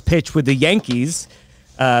his first pitch with the Yankees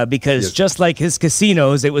because just like his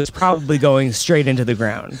casinos, it was probably going straight into the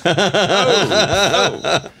ground.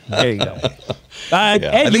 There you go.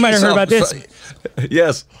 Ed, you might have heard about this.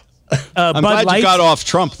 Yes. I'm Bud glad Light. you got off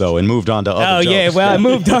Trump though and moved on to other Oh, yeah. jokes. Well, I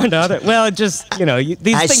moved on to other. Well, it just, you know, these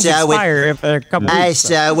things expire if they're a couple I weeks.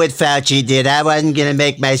 saw what Fauci did. I wasn't going to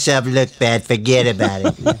make myself look bad. Forget about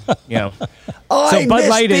it. You know. I Bud missed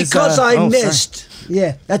Light is, because I oh, sorry. missed.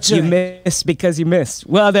 Yeah, that's You right. missed because you missed.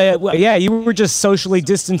 Well, you were just socially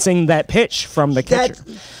distancing that pitch from the catcher.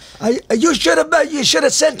 You should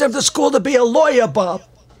have sent him to school to be a lawyer, Bob.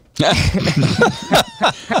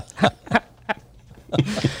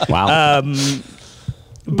 Wow.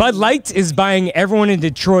 Bud Light is buying everyone in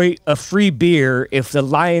Detroit a free beer if the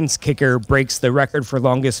Lions kicker breaks the record for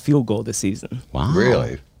longest field goal this season. Wow.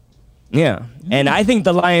 Really? Yeah. And I think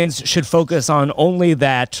the Lions should focus on only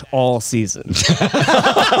that all season.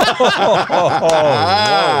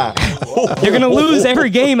 They're going to lose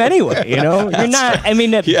every game anyway, you know? You're not, I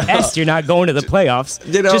mean, at best, you're not going to the playoffs.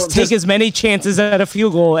 You know, just take as many chances at a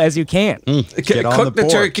field goal as you can. Cook the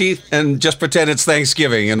turkey and just pretend it's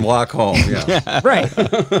Thanksgiving and walk home. Yeah. Right.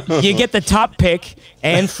 You get the top pick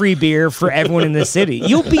and free beer for everyone in the city.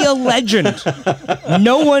 You'll be a legend.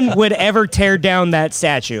 No one would ever tear down that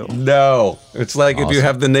statue. No. It's like if you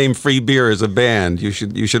have the name Free Beer as a band, you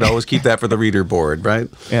should always keep that for the reader board, right?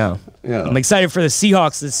 Yeah. Yeah. I'm excited for the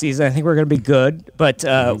Seahawks this season. I think we're going to be good. But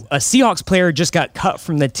a Seahawks player just got cut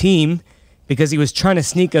from the team because he was trying to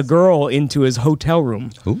sneak a girl into his hotel room.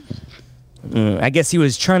 Ooh. I guess he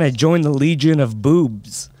was trying to join the Legion of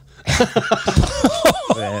Boobs.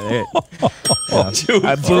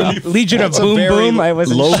 Legion of Boom Boom. I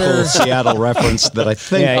wasn't local sure. Seattle reference that I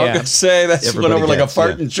think. Yeah, I was going to say, that's went Everybody over like a gets,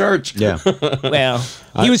 fart yeah. in church. Yeah. Well,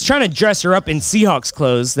 he was trying to dress her up in Seahawks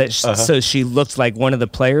clothes so she looked like one of the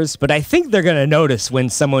players. But I think they're going to notice when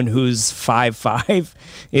someone who's 5'5"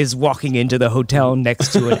 is walking into the hotel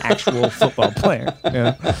next to an actual football player.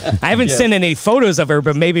 Yeah. I haven't seen any photos of her,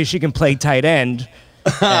 but maybe she can play tight end.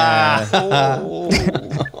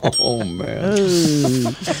 Oh, man.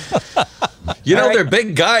 You know, they're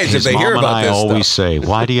big guys if they hear Mom and about I this always stuff. say,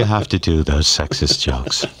 why do you have to do those sexist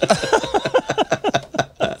jokes?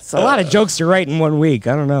 It's a lot of jokes to write in 1 week.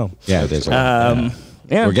 I don't know. Yeah, there's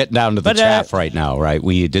Yeah. We're getting down to the But, chaff right now, right?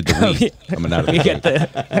 We did the wheat coming out of the You get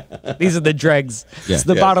these are the dregs. Yeah. It's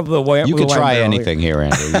the Yeah. bottom of the wine. You can try anything here,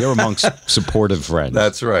 Andrew. You're amongst supportive friends.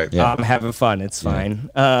 That's right. Yeah. I'm having fun. It's fine.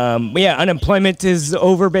 Unemployment is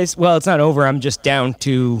over. Well, it's not over. I'm just down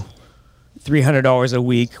to $300 a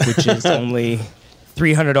week, which is only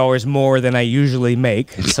 $300 more than I usually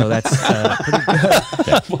make. So that's pretty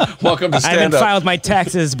good. Welcome to I haven't Stand Up. filed my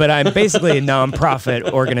taxes, but I'm basically a nonprofit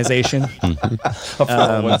organization.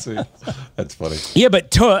 Let's see. That's funny. Yeah, but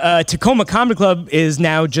Tacoma Comedy Club is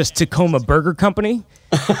now just Tacoma Burger Company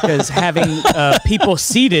because having people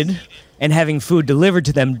seated and having food delivered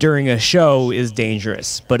to them during a show is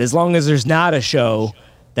dangerous. But as long as there's not a show,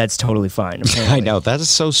 that's totally fine. Apparently. I know. That is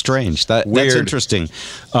so strange. That's Weird. interesting.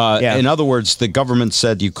 Yeah. In other words, the government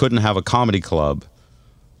said you couldn't have a comedy club,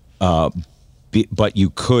 but you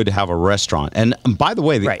could have a restaurant. And by the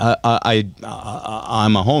way, Right.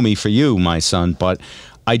 I'm a homie for you, my son, but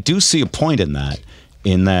I do see a point in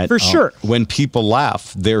that. For sure. When people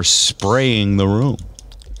laugh, they're spraying the room.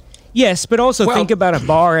 Yes, but also think about a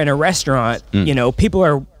bar and a restaurant. You know, people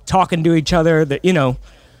are talking to each other. That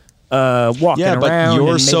walking Yeah, around. but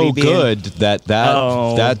you're and so maybe being- good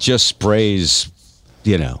that just sprays,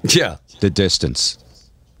 Yeah. the distance.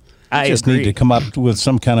 I Just agree. need to come up with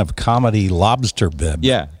some kind of comedy lobster bib.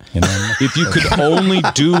 Yeah. You know? If you could only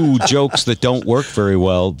do jokes that don't work very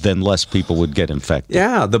well, then less people would get infected.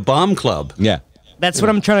 Yeah, the Bomb Club. Yeah. That's what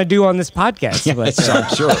I'm trying to do on this podcast. But,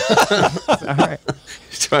 I'm sure. all right.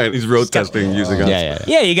 He's trying. He's road testing using us. Yeah.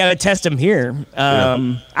 Yeah, you got to test them here.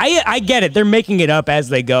 I get it. They're making it up as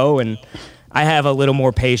they go, and I have a little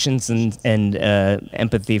more patience and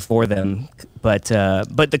empathy for them. But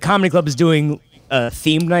the comedy club is doing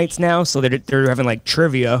theme nights now, so they're having like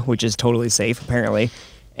trivia, which is totally safe apparently,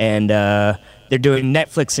 and they're doing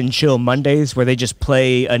Netflix and Chill Mondays, where they just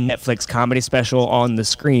play a Netflix comedy special on the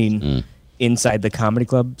screen inside the comedy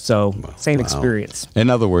club. So same experience. In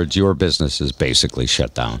other words, your business is basically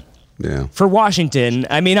shut down. Yeah. For Washington,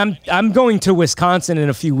 I mean, I'm going to Wisconsin in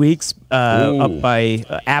a few weeks, up by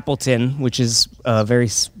Appleton, which is very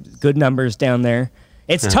good numbers down there.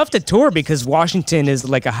 It's tough to tour because Washington is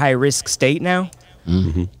like a high risk state now.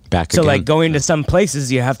 Mm-hmm. Back So again. like going to some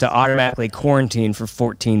places, you have to automatically quarantine for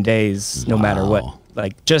 14 days, no matter what.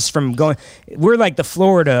 Like just from going, we're like the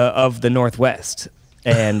Florida of the Northwest.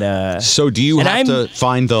 And So do you and have to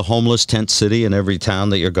find the homeless tent city in every town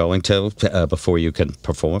that you're going to before you can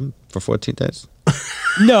perform for 14 days?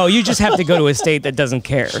 no, you just have to go to a state that doesn't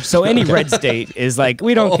care. So any red state is like,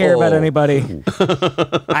 we don't care about anybody.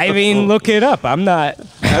 I mean, look it up. I'm not.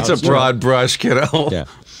 That's a broad brush, kiddo. Yeah.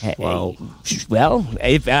 Well,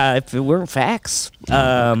 if it weren't facts,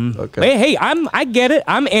 hey, I get it.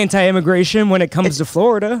 I'm anti-immigration when it comes to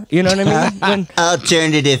Florida. You know what I mean?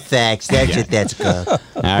 Alternative facts. That's what that's called.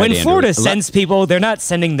 right, when Andrew. Florida sends people, they're not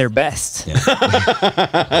sending their best.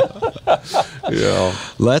 Yeah.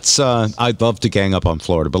 Let's. I'd love to gang up on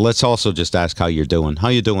Florida, but let's also just ask how you're doing. How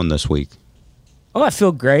you doing this week? Oh, I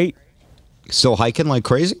feel great. Still hiking like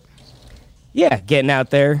crazy? Yeah, getting out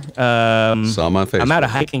there. Saw my face. I'm out of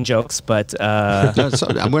hiking jokes, but No,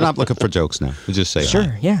 we're not looking for jokes now. We just say sure,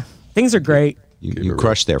 hi. yeah, things are great. You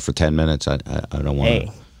crushed there for 10 minutes. I don't want to.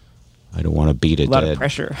 Hey, I don't want to beat it a lot dead. of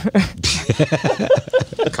pressure.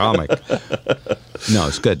 Comic. No,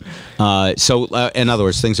 it's good. So, in other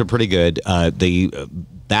words, things are pretty good.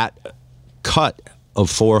 That cut of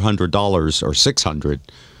 $400 or $600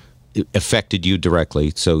 affected you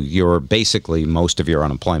directly. So, basically most of your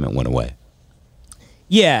unemployment went away.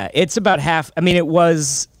 Yeah, it's about half. I mean, it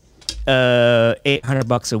was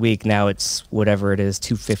 $800 a week. Now it's whatever it is,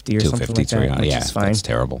 $250 or something like that, which is fine. That's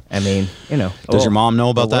terrible. I mean, Does your mom know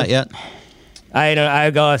about that yet? I don't. I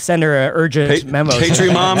go send her an urgent memo.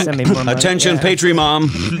 Patri mom, Send me more money. attention, Yeah. Patri mom.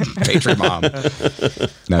 Patri mom. No, I she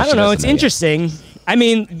don't know. doesn't It's yet. interesting. I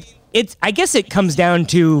mean, I guess it comes down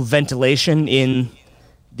to ventilation in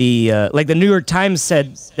the like the New York Times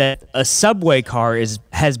said that a subway car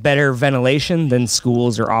has better ventilation than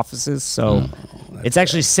schools or offices. So it's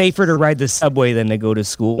actually safer to ride the subway than to go to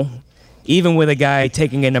school, even with a guy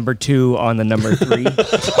taking a number 2 on the number 3.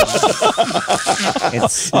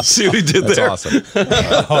 See what he did That's there? awesome.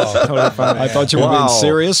 Totally fine. I thought you were Wow. being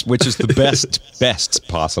serious, which is the best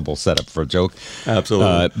possible setup for a joke.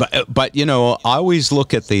 Absolutely. But I always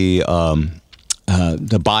look at the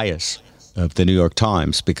bias of the New York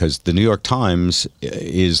Times, because the New York Times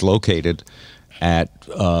is located at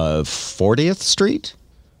 40th Street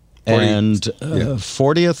and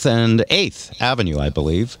 40th and 8th Avenue, I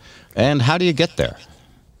believe. And how do you get there?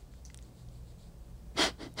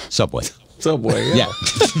 Subway. Subway. Yeah.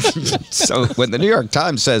 So when the New York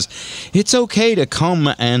Times says it's okay to come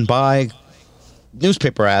and buy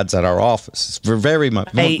newspaper ads at our office, it's very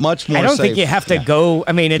much more I don't safe. think you have to go.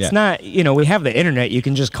 I mean, it's Yeah. not, we have the internet. You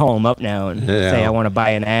can just call them up now and say, I want to buy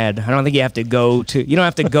an ad. I don't think you have to go to, you don't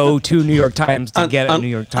have to go to New York Times to get a New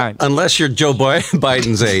York Times. Unless you're Joe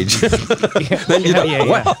Biden's age. Then you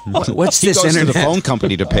what's He this goes internet? to the phone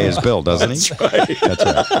company to pay his bill, doesn't he?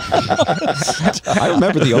 That's right. I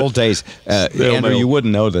remember the old days. Andrew, you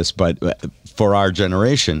wouldn't know this, but for our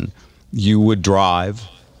generation, you would drive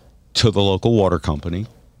to the local water company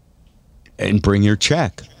and bring your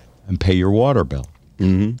check and pay your water bill.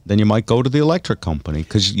 Mm-hmm. Then you might go to the electric company,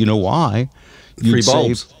 because you know why? You'd Free save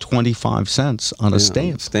bulbs. 25 cents on a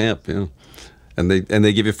stamp. Stamp, yeah. And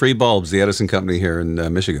they give you free bulbs. The Edison Company here in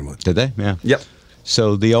Michigan would. Did they? Yeah. Yep.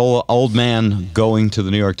 So the old man going to the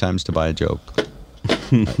New York Times to buy a joke,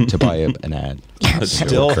 to buy an ad.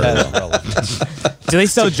 Still has relevance. Do they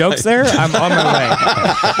sell jokes there? I'm on my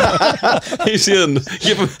way. He's in.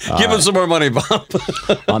 Give him some more money, Bob.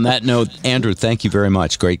 On that note, Andrew, thank you very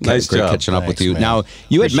much. Great Nice job. catching up with Thanks, you. man. Now,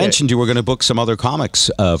 you had Appreciate mentioned you were going to book some other comics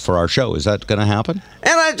for our show. Is that going to happen?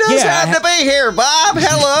 And I just had to be here, Bob.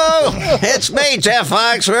 Hello. It's me, Jeff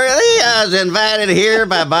Foxworthy. I was invited here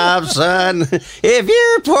by Bob's son. If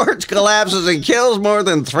your porch collapses and kills more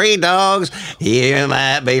than 3 dogs, you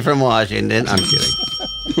might be from Washington. I'm kidding.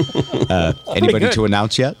 Anybody good. to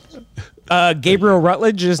announce yet? Gabriel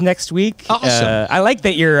Rutledge is next week. Awesome. I like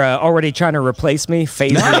that you're already trying to replace me,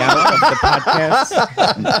 phase me out of the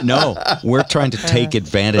podcast. No, we're trying to take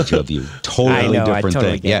advantage of you. Totally I know, I different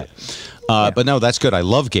totally thing. Yeah. get But no, that's good. I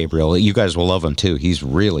love Gabriel. You guys will love him too. He's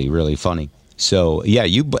really, really funny. So yeah,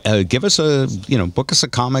 you give us book us a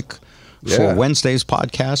comic for Wednesday's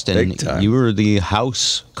podcast, Big time. and you were the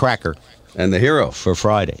house cracker And the hero. for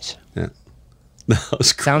Fridays. Yeah.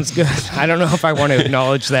 Sounds good. I don't know if I want to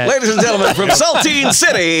acknowledge that. Ladies and gentlemen, from Saltine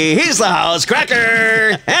City, he's the house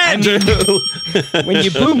cracker, Andrew. When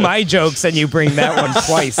you boo my jokes and you bring that one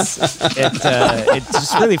twice, it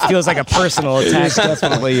just really feels like a personal attack. It's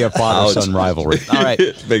definitely a father-son rivalry. All right.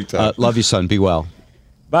 Big time. Love you, son. Be well.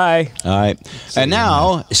 Bye. All right. And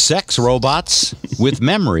now, sex robots with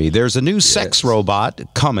memory. There's a new sex robot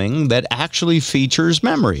coming that actually features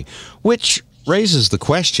memory, which raises the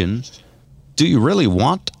question, do you really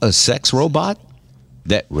want a sex robot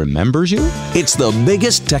that remembers you? It's the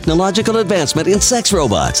biggest technological advancement in sex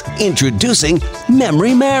robots. Introducing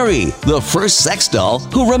Memory Mary, the first sex doll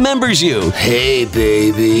who remembers you. Hey,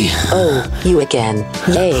 baby. Oh, you again.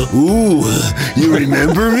 Hey. Ooh, you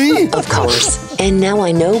remember me? Of course. And now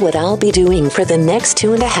I know what I'll be doing for the next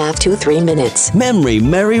 2.5 to 3 minutes. Memory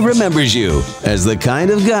Mary remembers you as the kind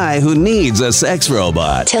of guy who needs a sex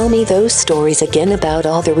robot. Tell me those stories again about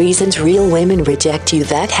all the reasons real women reject you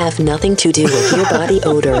that have nothing to do with your body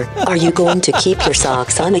odor. Are you going to keep your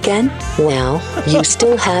socks on again? Wow, you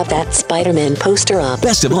still have that Spider-Man poster up.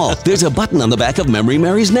 Best of all, there's a button on the back of Memory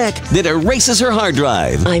Mary's neck that erases her hard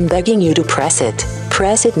drive. I'm begging you to press it.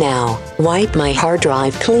 Press it now. Wipe my hard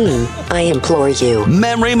drive clean. I implore you.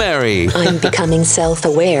 Memory Mary. I'm becoming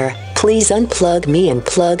self-aware. Please unplug me and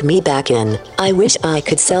plug me back in. I wish I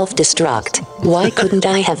could self-destruct. Why couldn't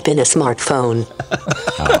I have been a smartphone?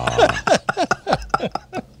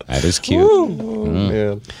 That is cute.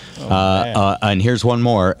 And here's one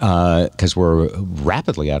more, because we're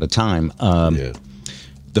rapidly out of time.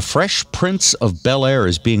 The Fresh Prince of Bel-Air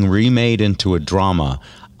is being remade into a drama.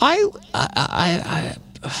 I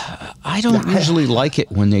don't usually like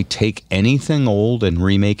it when they take anything old and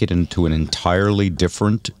remake it into an entirely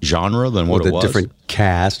different genre than what it was. With a different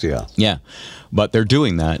cast, yeah. Yeah, but they're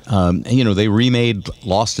doing that. They remade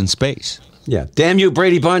Lost in Space. Yeah. Damn you,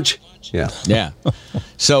 Brady Bunch. Yeah. Yeah.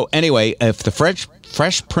 So anyway, if the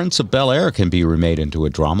Fresh Prince of Bel-Air can be remade into a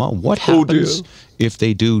drama, what happens if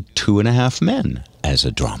they do 2.5 Men as a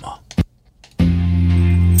drama?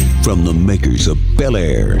 From the makers of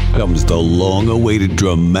Bel-Air comes the long-awaited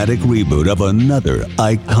dramatic reboot of another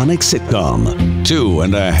iconic sitcom,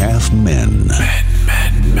 2.5 Men.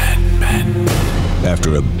 Men.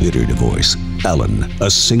 After a bitter divorce, Alan,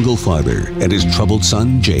 a single father, and his troubled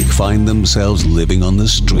son Jake find themselves living on the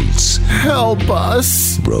streets. Help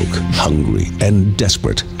us! Broke, hungry, and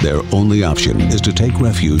desperate, their only option is to take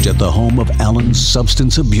refuge at the home of Alan's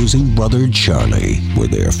substance-abusing brother Charlie, where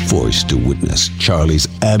they're forced to witness Charlie's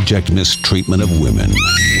abject mistreatment of women.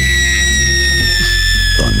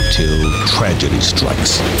 Until tragedy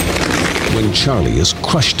strikes. When Charlie is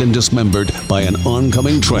crushed and dismembered by an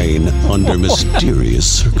oncoming train under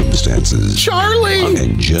mysterious circumstances. Charlie!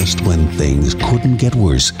 And just when things couldn't get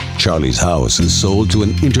worse, Charlie's house is sold to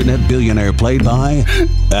an internet billionaire played by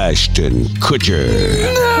Ashton Kutcher.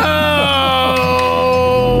 No!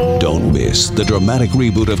 Don't miss the dramatic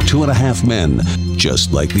reboot of 2.5 Men.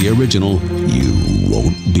 Just like the original, you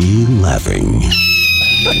won't be laughing.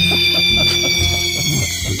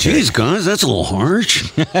 Jeez, guys, that's a little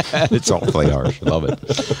harsh. It's awfully harsh. I love it.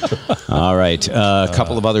 All right. A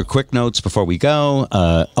couple of other quick notes before we go.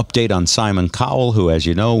 Update on Simon Cowell, who, as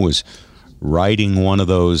you know, was riding one of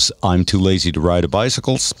those I'm too lazy to ride a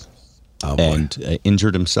bicycles and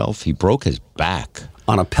injured himself. He broke his back.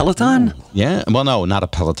 On a Peloton? Yeah. Well, no, not a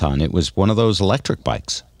Peloton. It was one of those electric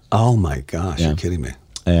bikes. Oh, my gosh. You're kidding me.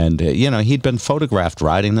 And, he'd been photographed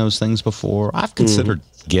riding those things before. I've considered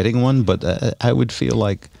getting one, but I would feel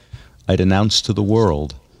like I'd announce to the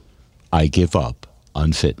world, I give up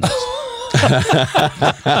on fitness.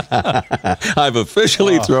 I've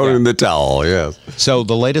officially thrown in the towel, yes. So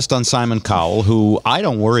the latest on Simon Cowell, who I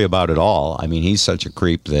don't worry about at all. I mean, he's such a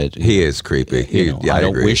creep that... He is creepy. I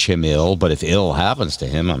don't wish him ill, but if ill happens to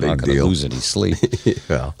him, I'm not going to lose any sleep.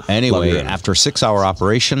 Anyway, after a 6-hour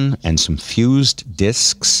operation and some fused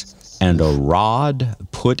discs and a rod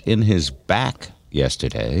put in his back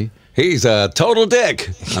yesterday... He's a total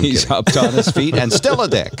dick. He's up on his feet and still a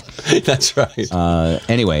dick. That's right.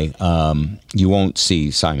 Anyway, you won't see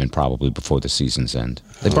Simon probably before the season's end.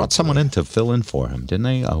 They brought someone in to fill in for him, didn't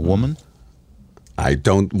they? A woman? I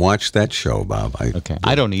don't watch that show, Bob.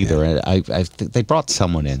 I don't either. Yeah. I think they brought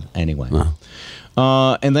someone in anyway.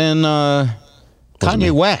 And then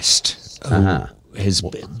Kanye West, who has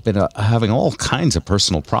been having all kinds of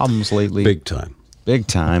personal problems lately. Big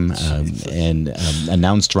time, and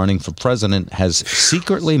announced running for president, has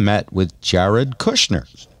secretly met with Jared Kushner.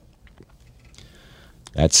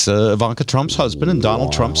 That's Ivanka Trump's husband and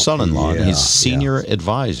Donald Trump's son-in-law, and his senior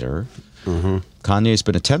advisor. Kanye's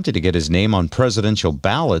been attempting to get his name on presidential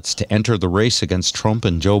ballots to enter the race against Trump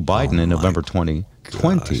and Joe Biden in November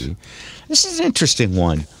 2020. This is an interesting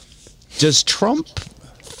one. Does Trump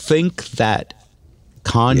think that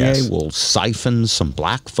Kanye will siphon some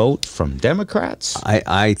black vote from Democrats?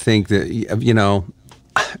 I think that,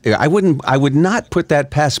 I would not put that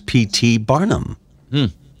past P.T. Barnum.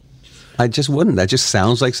 I just wouldn't. That just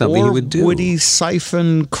sounds like something he would do. Would he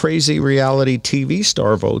siphon crazy reality TV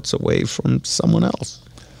star votes away from someone else?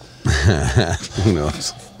 Who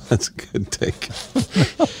knows? That's a good take.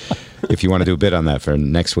 If you want to do a bit on that for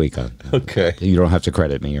next week, okay. You don't have to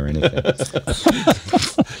credit me or anything.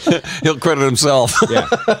 He'll credit himself. Yeah.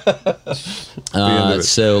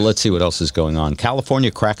 So let's see what else is going on. California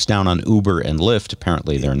cracks down on Uber and Lyft.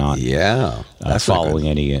 Apparently, they're not. Following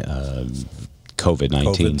any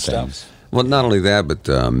COVID-19 things. Well, not only that,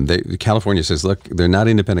 but California says, look, they're not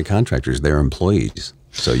independent contractors; they're employees.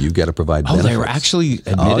 So you've got to provide benefits. They were actually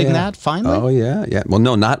admitting that finally. Oh yeah. Well,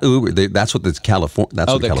 no, not Uber. That's what the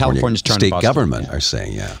California state government are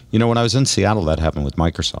saying. Yeah. You know, when I was in Seattle, that happened with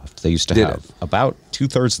Microsoft. They used to have about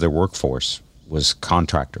 2/3 of their workforce was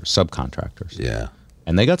contractors, subcontractors. Yeah.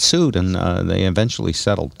 And they got sued, and they eventually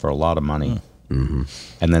settled for a lot of money. Mm-hmm.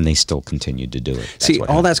 And then they still continued to do it.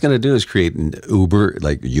 All that's going to do is create an Uber,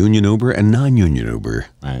 like union Uber and non-union Uber.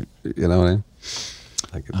 Right. You know what I mean?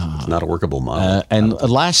 Like it's not a workable model. And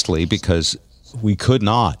lastly, because we could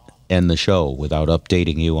not end the show without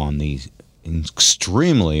updating you on the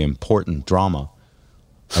extremely important drama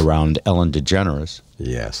around Ellen DeGeneres.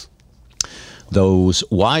 Yes. Those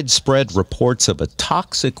widespread reports of a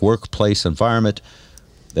toxic workplace environment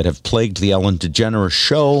that have plagued the Ellen DeGeneres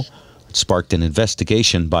show sparked an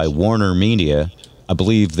investigation by Warner Media. I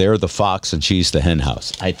believe they're the fox and she's the hen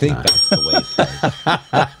house. I think that's the way it's done.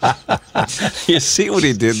 You see what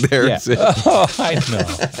he did there? Yeah. I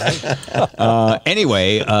know.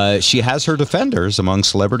 Anyway, she has her defenders among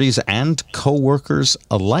celebrities and co-workers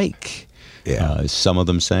alike. Yeah. Some of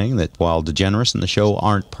them saying that while DeGeneres and the show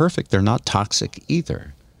aren't perfect, they're not toxic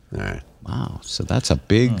either. All right. Wow. So that's a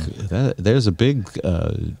big, there's a big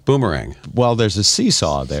boomerang. Well, there's a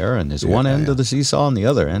seesaw there, and there's one end of the seesaw and the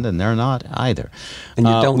other end, and they're not either. And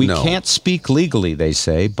you don't we know. can't speak legally, they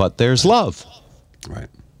say, but there's love. Right.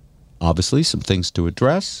 Obviously, some things to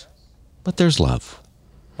address, but there's love.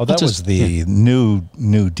 Oh, that was the new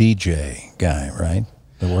DJ guy, right?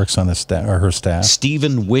 That works on the staff or her staff.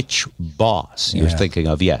 Stephen Witch Boss. You're thinking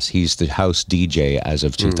of, yes, he's the house DJ as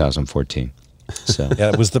of 2014. So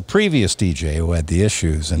it was the previous DJ who had the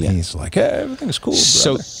issues, and he's like, hey, everything's cool,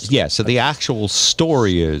 brother. So the actual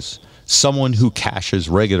story is someone who cashes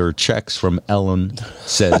regular checks from Ellen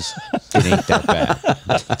says it ain't that bad.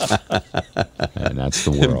 And that's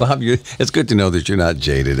the world. Bob, it's good to know that you're not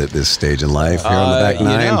jaded at this stage in life here on the back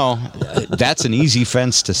nine. You know, that's an easy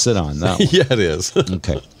fence to sit on. That one. Yeah, it is.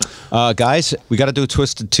 Okay. Guys, we got to do a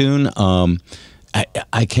Twisted Tune.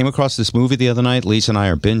 I came across this movie the other night. Lisa and I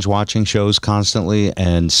are binge watching shows constantly,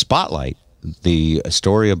 and Spotlight, the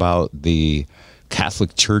story about the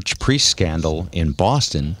Catholic Church priest scandal in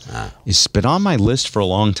Boston, has been on my list for a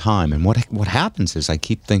long time. And what happens is I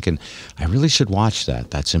keep thinking, I really should watch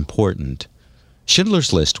that. That's important.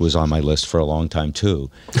 Schindler's List was on my list for a long time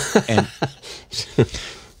too. And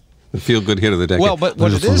the feel-good hit of the decade. well, but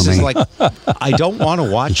what it is like, I don't want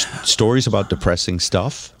to watch stories about depressing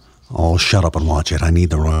stuff. Oh, shut up and watch it. I need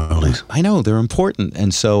the royalties. I know, they're important.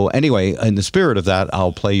 And so, anyway, in the spirit of that,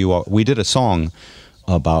 I'll play you. We did a song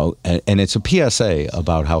about, and it's a PSA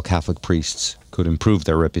about how Catholic priests could improve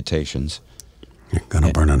their reputations. You're going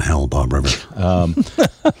to burn in hell, Bob Rivers. I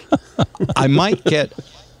might get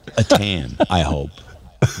a tan, I hope.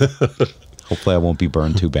 Hopefully I won't be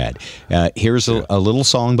burned too bad. Here's a little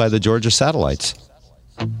song by the Georgia Satellites.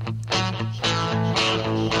 I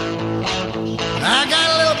got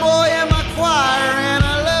a little boy in my choir, and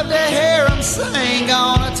I love to hear him sing.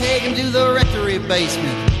 Gonna take him to the rectory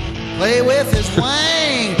basement, play with his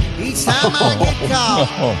wang. Each time I get caught,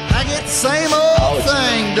 I get the same old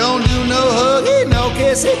thing. Don't do no huggy, no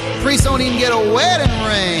kissy. Priest don't even get a wedding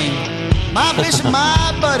ring. My bishop,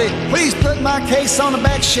 my buddy, please put my case on the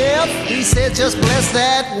back shelf. He said, just bless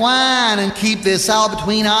that wine and keep this all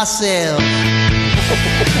between ourselves.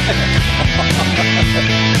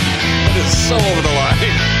 That is so over the line.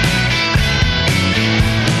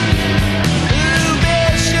 Ooh,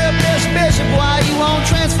 Bishop, why you won't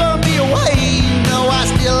transfer me away? You know I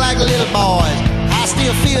still like little boys. I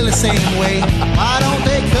still feel the same way. Why don't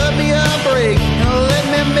they cut me a break and let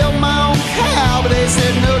me milk my own cow? But they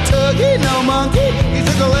said no tuggy, no monkey. He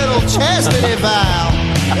took a little chastity vow.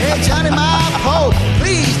 Hey, Johnny, my Pope,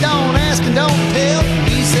 please don't ask and don't tell.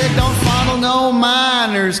 He said don't fondle no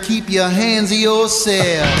minors. Keep your hands to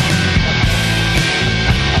yourself.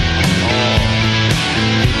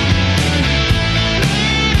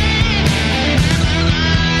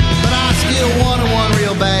 Wanted one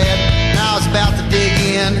real bad, now I was about to dig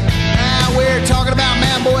in. Now we're talking about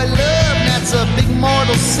man-boy love, and that's a big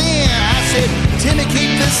mortal sin. I said, Timmy, keep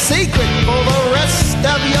this secret for the rest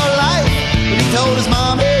of your life. But he told his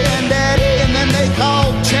mommy and daddy, and then they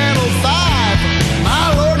called Channel 5.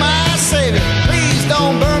 My Lord, my Savior, please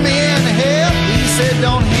don't burn me in hell. He said,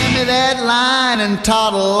 don't hand me that line and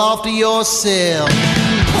toddle off to yourself.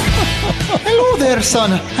 Hello there,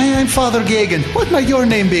 son. I am Father Gagan. What might your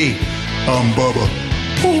name be? Bubba.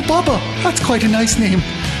 Oh, Bubba, that's quite a nice name.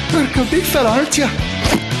 You're a big fella, aren't you?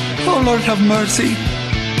 Oh, Lord have mercy.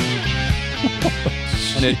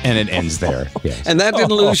 And it ends there. Yes. And that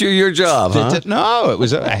didn't lose you your job, huh? No,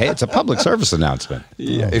 it's a public service announcement.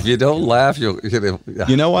 Yeah, if you don't laugh, you'll.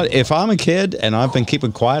 You know what? If I'm a kid and I've been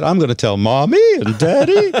keeping quiet, I'm going to tell Mommy and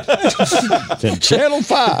Daddy. Then Channel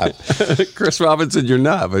 5. Chris Robinson, you're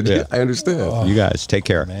not, but I understand. You guys, take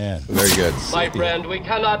care. Man. Very good. My friend, we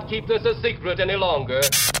cannot keep this a secret any longer.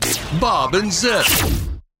 Bob and Zip.